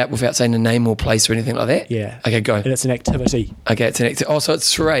out? Act it out without saying a name or place or anything like that? Yeah. Okay, go. And it's an activity. Okay, it's an activity. Oh, so it's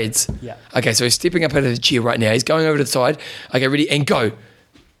charades. Yeah. Okay, so he's stepping up out of the chair right now. He's going over to the side. Okay, ready, and go.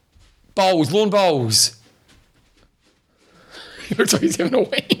 Bowls, lawn bowls. He looks like he's having a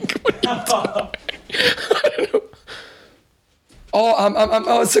wank. What are you doing? I don't know.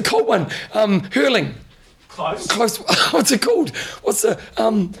 Oh, it's a cold one. Hurling. Close. What's it called? What's the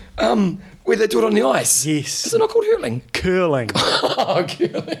where they do it on the ice? Yes. Is it not called hurling? Curling. Oh,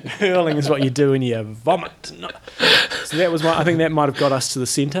 curling. Hurling is what you do when you vomit. No. So that was I think that might have got us to the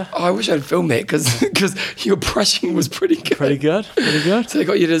centre. Oh, I wish I'd filmed that because your brushing was pretty good. Pretty good. So they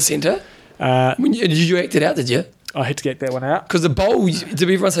got you to the centre. Did you act it out? Did you? I had to get that one out. Because the bowl, did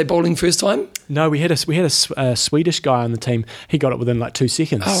everyone say bowling first time? No, we had a Swedish guy on the team. He got it within like 2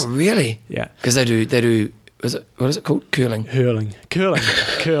 seconds. Oh, really? Yeah. Because they do. What is it called? Curling. Curling.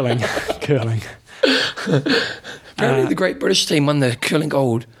 Apparently, the Great British team won the curling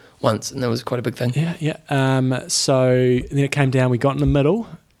gold once, and that was quite a big thing. Yeah. So then it came down. We got in the middle,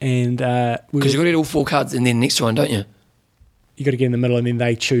 and because you've got to get all 4 cards in the next one, don't you? You got to get in the middle, and then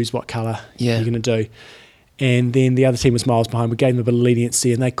they choose what colour you're going to do. And then the other team was miles behind. We gave them a bit of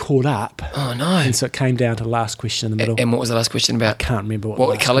leniency, and they caught up. Oh, no. And so it came down to the last question in the middle. And what was the last question about? I can't remember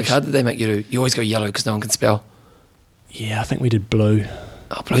what colour card did they make you do? You always go yellow because no one can spell. Yeah, I think we did blue.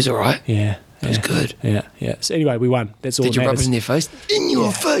 Oh, blue's all right. Yeah. Blue's good. Yeah. So anyway, we won. That's all. Did you rub it in their face? In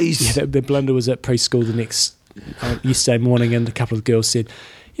your face? Yeah, the blunder was at preschool the next yesterday morning, and a couple of girls said,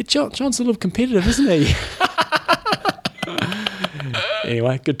 "Yeah, John's a little competitive, isn't he?"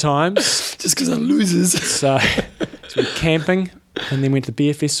 Anyway, good times. Just because I'm losers. So we were camping, and then went to the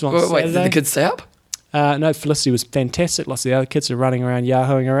beer festival on Saturday. Wait, did the kids stay up? No, Felicity was fantastic. Lots of the other kids are running around,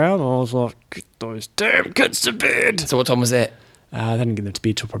 yahooing around. I was like, get those damn kids to bed. So what time was that? They didn't get them to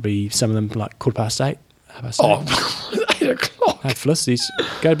bed till probably some of them like 8:15. Oh, 8 o'clock. Hey, Felicity's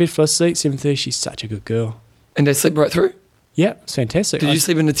go to bed, Felicity, 7:30. She's such a good girl. And they sleep right through? Yeah, it's fantastic. Did you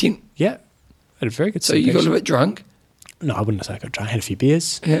sleep in the tent? Yeah, had a very good So sleep. you got a bit drunk? No, I wouldn't say I got drunk. I had a few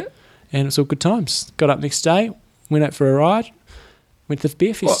beers. Yeah. And it was all good times. Got up next day, went out for a ride, went to the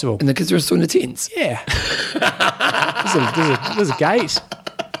beer festival. And the kids were still in the tents. Yeah. there's a gate.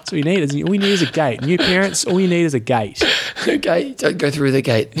 That's all you need. All you need is a gate. New parents, all you need is a gate. Okay, don't go through the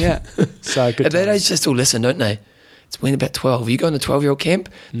gate. Yeah. So good At that times. age, they still listen, don't they? It's when about 12. You go in the 12-year-old camp,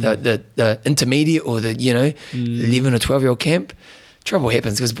 the intermediate or the, 11 or 12-year-old camp, trouble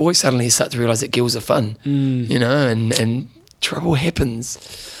happens because boys suddenly start to realise that girls are fun, and trouble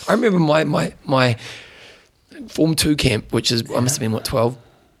happens. I remember my Form 2 camp, which is, I must have been, 12,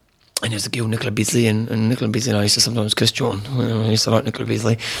 and there was a girl, Nicola Beasley, and Nicola Beasley and I used to sometimes kiss John. I used to like Nicola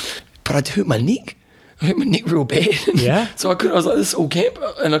Beasley. But I'd hurt my neck. I hurt my neck real bad. Yeah. So I was like this all camp,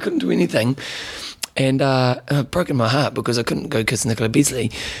 and I couldn't do anything. And it broken my heart because I couldn't go kiss Nicola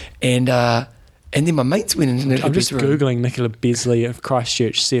Beasley. And then my mates went into Nicola I'm just Beasley's room. Googling Nicola Beasley of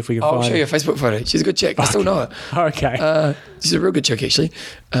Christchurch, see if we can I'll find show you a Facebook photo. She's a good chick. I still know her. Okay. She's a real good chick, actually.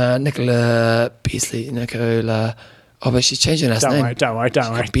 Nicola Beasley. Nicola. Oh, but she's changed her last name. Don't worry. She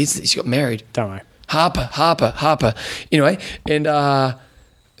got Beasley. She got married. Don't worry. Harper. Anyway, and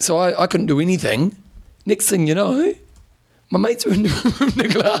so I couldn't do anything. Next thing you know, my mates were in the room with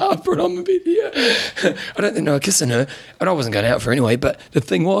Nicola Harper and I'm a bit here. I don't think they were kissing her, and I wasn't going out for her anyway, but the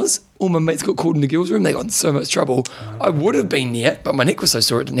thing was, all my mates got called in the girls' room. They got in so much trouble. I would have been there, but my neck was so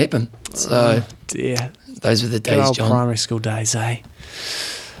sore it didn't happen. So Dear. those were the Good days, old John. primary school days, eh?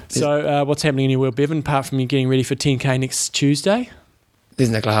 So what's happening in your world, Bevan, apart from you getting ready for 10K next Tuesday? There's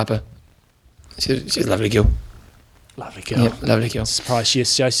Nicola Harper. She's a lovely girl. Lovely girl. Yeah, lovely girl. Surprised she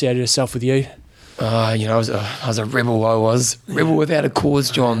associated herself with you. I was a rebel. I was rebel without a cause,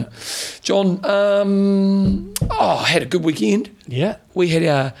 John. I had a good weekend. Yeah. We had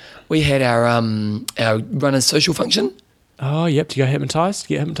our runner's social function. Oh, yep. To go hypnotised?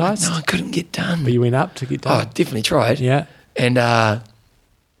 Get hypnotised? No, I couldn't get done. But you went up to get Oh, I done? definitely tried. Yeah. And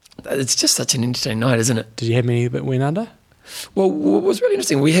it's just such an entertaining night, isn't it? Did you have many that went under? Well, what was really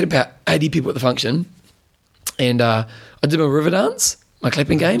interesting, we had about 80 people at the function, and I did my river dance, my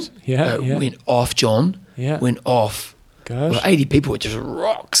clapping game. Yeah, yeah. Went off, John. Yeah. Went off. Good. Well, 80 people, it just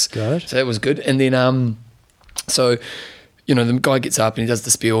rocks. Good. So that was good. And then, the guy gets up and he does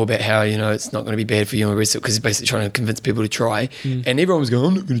the spiel about how, it's not going to be bad for you and rest because he's basically trying to convince people to try. And everyone was going,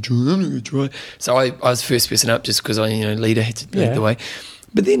 I'm not going to try. So I was first person up just because leader had to lead the way.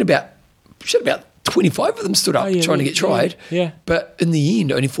 But then about 25 of them stood up trying to get tried. Yeah. But in the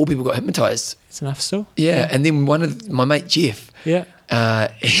end, only 4 people got hypnotised. It's enough still. Yeah. And then one of my mate, Jeff, Yeah.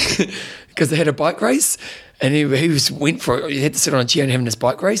 because they had a bike race, and he went for it. He had to sit on a chair and having this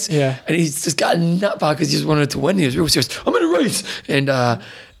bike race. Yeah. And he's just got a nut bar because he just wanted to win. He was real serious. I'm in a race.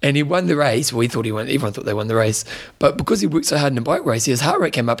 And he won the race. Well, he thought he won. Everyone thought they won the race. But because he worked so hard in the bike race, his heart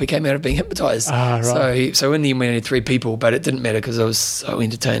rate came up. He came out of being hypnotised. Ah, right. So in the end, we only had 3 people, but it didn't matter because it was so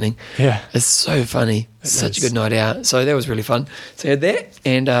entertaining. Yeah. It's so funny. It's such a is. good night out. So that was really fun. So I had that.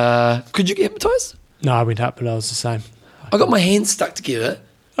 And could you get hypnotised? No, I went up, but I was the same. I got my hands stuck together.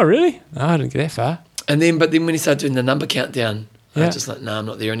 Oh, really? No, I didn't get that far. But then when he started doing the number countdown, I Yeah. was just like, I'm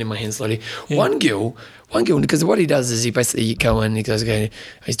not there. And then my hands slowly. Yeah. One girl, because what he does is he basically go in, he goes, okay,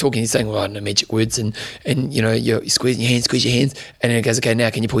 he's talking, he's saying, well, I don't know, magic words, and you're squeezing your hands, and then he goes, okay, now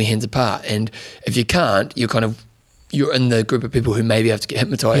can you pull your hands apart? And if you can't, you're in the group of people who maybe have to get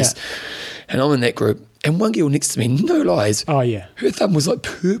hypnotised. Yeah. And I'm in that group. And one girl next to me, no lies, Oh, yeah. her thumb was like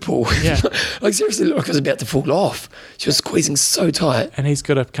purple. Yeah. Like seriously, looked like it was about to fall off. She was squeezing so tight. And he's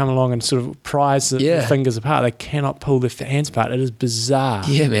got to come along and sort of prise the fingers apart. They cannot pull their hands apart. It is bizarre.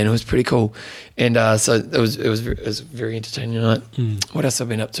 Yeah, man, it was pretty cool, and so it was a very entertaining night. What else have I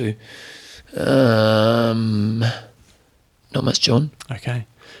been up to? Not much, John. Okay.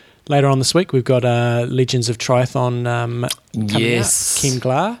 Later on this week, we've got Legends of Triathlon coming Yes. out. Ken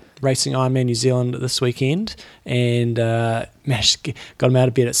Glar racing Ironman New Zealand this weekend, and got him out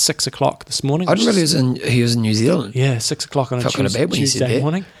of bed at 6 o'clock this morning. I didn't realize he was in New Zealand. Yeah, 6 o'clock on a Felt kind of bad when you said Tuesday that.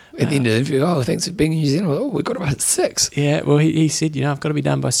 morning. At the end of the interview, thanks for being in New Zealand. We got about 6. Yeah, well, he said, I've got to be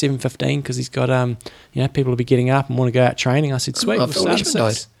done by 7:15 because he's got, people will be getting up and want to go out training. I said, sweet, we'll Phil start at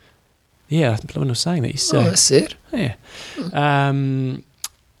Leishman 6. Yeah, Levin was saying that. Oh, that's it. Yeah.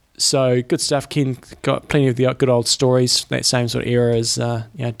 So good stuff. Ken got plenty of the good old stories, that same sort of era as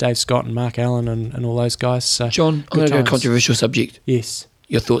Dave Scott and Mark Allen and all those guys. So John, I'm good going to go times. controversial subject. Yes.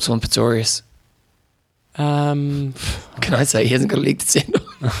 Your thoughts on Pistorius? Can I say he hasn't got a leg to stand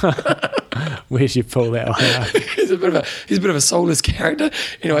on? Where'd you pull that one out? He's a bit of a soulless character.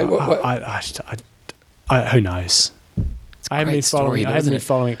 Anyway, what? Who knows? It's I haven't been story,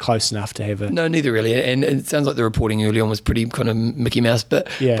 following it close enough to have it. No, neither really. And it sounds like the reporting early on was pretty kind of Mickey Mouse. But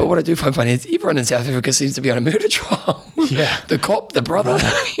what I do find funny is everyone in South Africa seems to be on a murder trial. Yeah. The cop, the brother,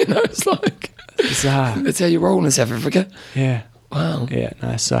 it's like... Bizarre. That's how you roll in South Africa. Yeah. Wow. Yeah,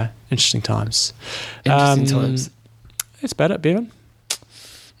 no, so interesting times. Interesting times. That's about it, Bevan.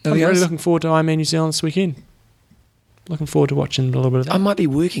 I'm Nothing really else? looking forward to Ironman New Zealand this weekend. Looking forward to watching a little bit of that. I might be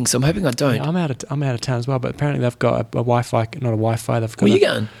working, so I'm hoping I don't. Yeah, I'm out of town as well, but apparently they've got a Wi-Fi, not a Wi-Fi. They've got. Where are you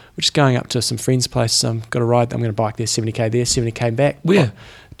going? We're just going up to some friends' place. Got a ride. I'm going to bike there, 70k there, 70k back. Where?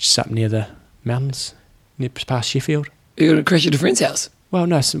 Just up near the mountains, near past Sheffield. You're going to crash at a friend's house? Well,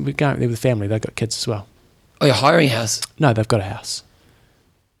 no, so we're going there with the family. They've got kids as well. Oh, you're hiring a house? No, they've got a house.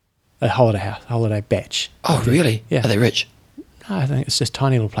 A holiday batch. Oh, really? Yeah. Are they rich? No, I think it's just a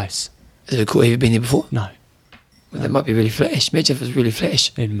tiny little place. Is it cool? Have you been there before? No, Well, that might be really flash. Imagine if it was really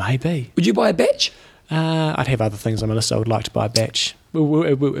flash. it may be. Would you buy a batch? I'd have other things on my list. I would like to buy a batch. But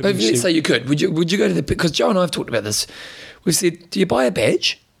let's say you could. Would you go to the... Because Joe and I have talked about this. We've said, do you buy a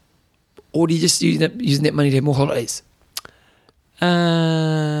badge? Or do you just using that money to have more holidays?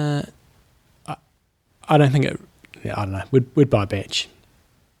 I don't think it... Yeah, I don't know. We'd buy a batch.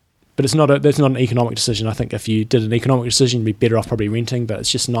 But that's not an economic decision. I think if you did an economic decision, you'd be better off probably renting, but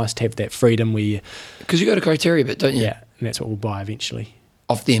it's just nice to have that freedom where you... Because you go to Criteria bit, don't you? Yeah, and that's what we'll buy eventually.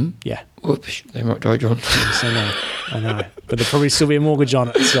 Off them? Yeah. Whoops, they might die, John. Yes, I know. But there'll probably still be a mortgage on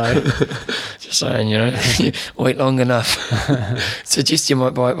it, so... Just saying, wait long enough. Suggest you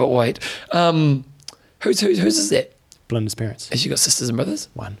might buy it, but wait. Whose is that? Belinda's parents. Has she got sisters and brothers?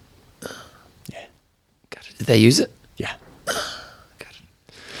 One. Yeah. Got it. Did they use it? Yeah.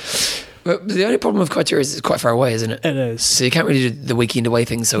 But the only problem with Criteria is it's quite far away, isn't it? It is. So you can't really do the weekend away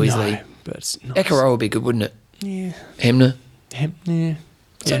thing so easily. No, but it's nice. Akaroa would be good, wouldn't it? Yeah. Hamner. Yeah.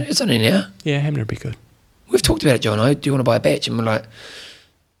 It's only now. Yeah, Hamner would be good. We've talked about it, Joe and I. Do you want to buy a batch? And we're like,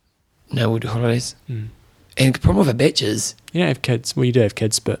 no, we'll do holidays. And the problem with a batch is... You don't have kids. Well, you do have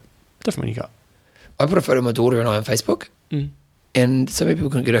kids, but different when you got... I put a photo of my daughter and I on Facebook. And so many people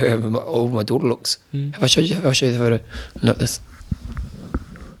couldn't get over how old my daughter looks. Have I showed you? I'll show you the photo. Look at this.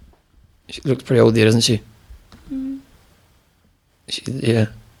 She looks pretty old there, doesn't she? Yeah.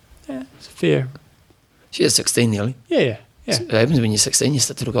 Yeah, it's fair. She is 16 nearly. Yeah. So it happens when you're 16, you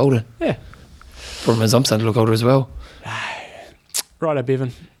start to look older. Yeah. Problem is I'm starting to look older as well. Righto,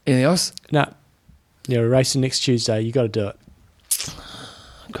 Bevan. Anything else? No. You're racing next Tuesday. You got to do it.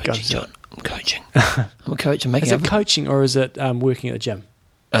 I'm coaching, John. I'm coaching. I'm a coach. I'm making Is it coaching or is it working at the gym?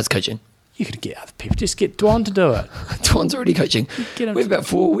 No, it's coaching. You could get other people. Just get Dwan to do it. Dwan's already coaching. We have about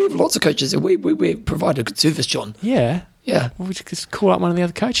 4. We have lots of coaches. And we provide a good service, John. Yeah. Yeah. Well, we just call up one of the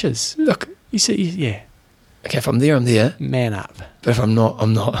other coaches. Look. You see, yeah. Okay, if I'm there, I'm there. Man up. But if I'm not,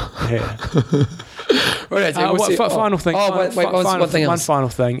 I'm not. Yeah. Right, final thing. One thing else. One final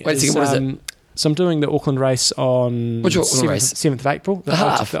thing. Wait a second, what is it? So I'm doing the Auckland race on Which Auckland race? 7th of April. The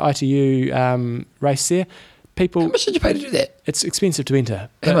half. The ITU race there. How much did you pay to do that? It's expensive to enter.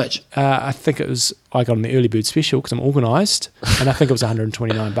 How much? I think I got on the early bird special because I'm organised, and I think it was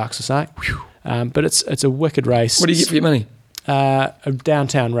 $129 or something. But it's a wicked race. What do you get for your money? A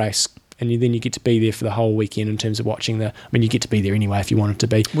downtown race, and then you get to be there for the whole weekend in terms of watching you get to be there anyway if you wanted to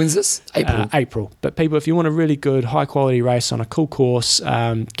be. When's this? April? April. But people, if you want a really good, high-quality race on a cool course,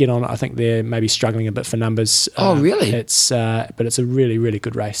 get on it. I think they're maybe struggling a bit for numbers. Oh, really? But it's a really, really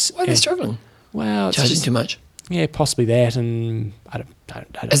good race. Why are they struggling? Well, it's charging just, too much. Yeah, possibly that, and I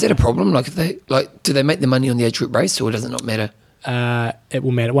don't. Is that a problem? Like, do they make the money on the age group race, or does it not matter? It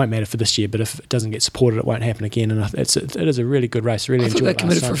will matter. It won't matter for this year, but if it doesn't get supported, it won't happen again. And it is a really good race. Really I thought enjoy they it.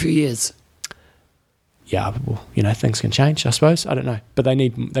 committed for a few years. Yeah, well, things can change, I suppose. I don't know, but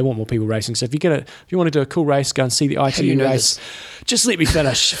they want more people racing. So if you want to do a cool race, go and see the ITU race. Just let me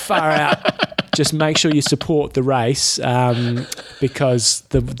finish. Far out. Just make sure you support the race because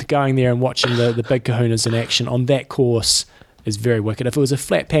the going there and watching the big kahunas in action on that course is very wicked. If it was a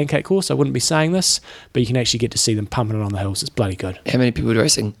flat pancake course, I wouldn't be saying this, but you can actually get to see them pumping it on the hills. It's bloody good. How many people are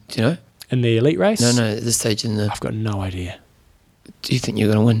racing? Do you know? In the elite race? No, at this stage in the... I've got no idea. Do you think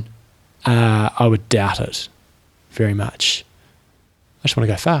you're going to win? I would doubt it very much. I just want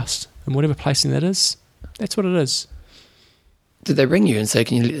to go fast. And whatever placing that is, that's what it is. Did they ring you and say,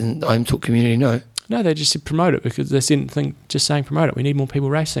 can you let the I'm Talk community know? No, they just said promote it because they didn't think just saying promote it. We need more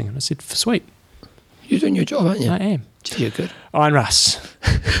people racing. And I said, sweet. You're doing your job, aren't you? I am. Gee, you're good. Iron Russ.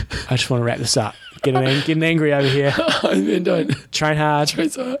 I just want to wrap this up. Getting angry over here. Oh, man, don't. Train hard.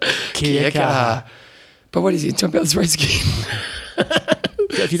 Train hard. Kia kaha. But what is he? Jump out this race again.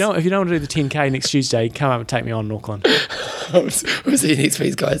 If you don't want to do the 10K next Tuesday, come up and take me on in Auckland. We'll see you next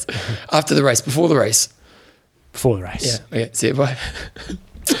week, guys. After the race, before the race. before the race. Yeah. Okay. See you. Bye.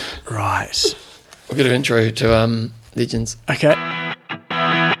 Right. We'll get an intro to Legends. Okay.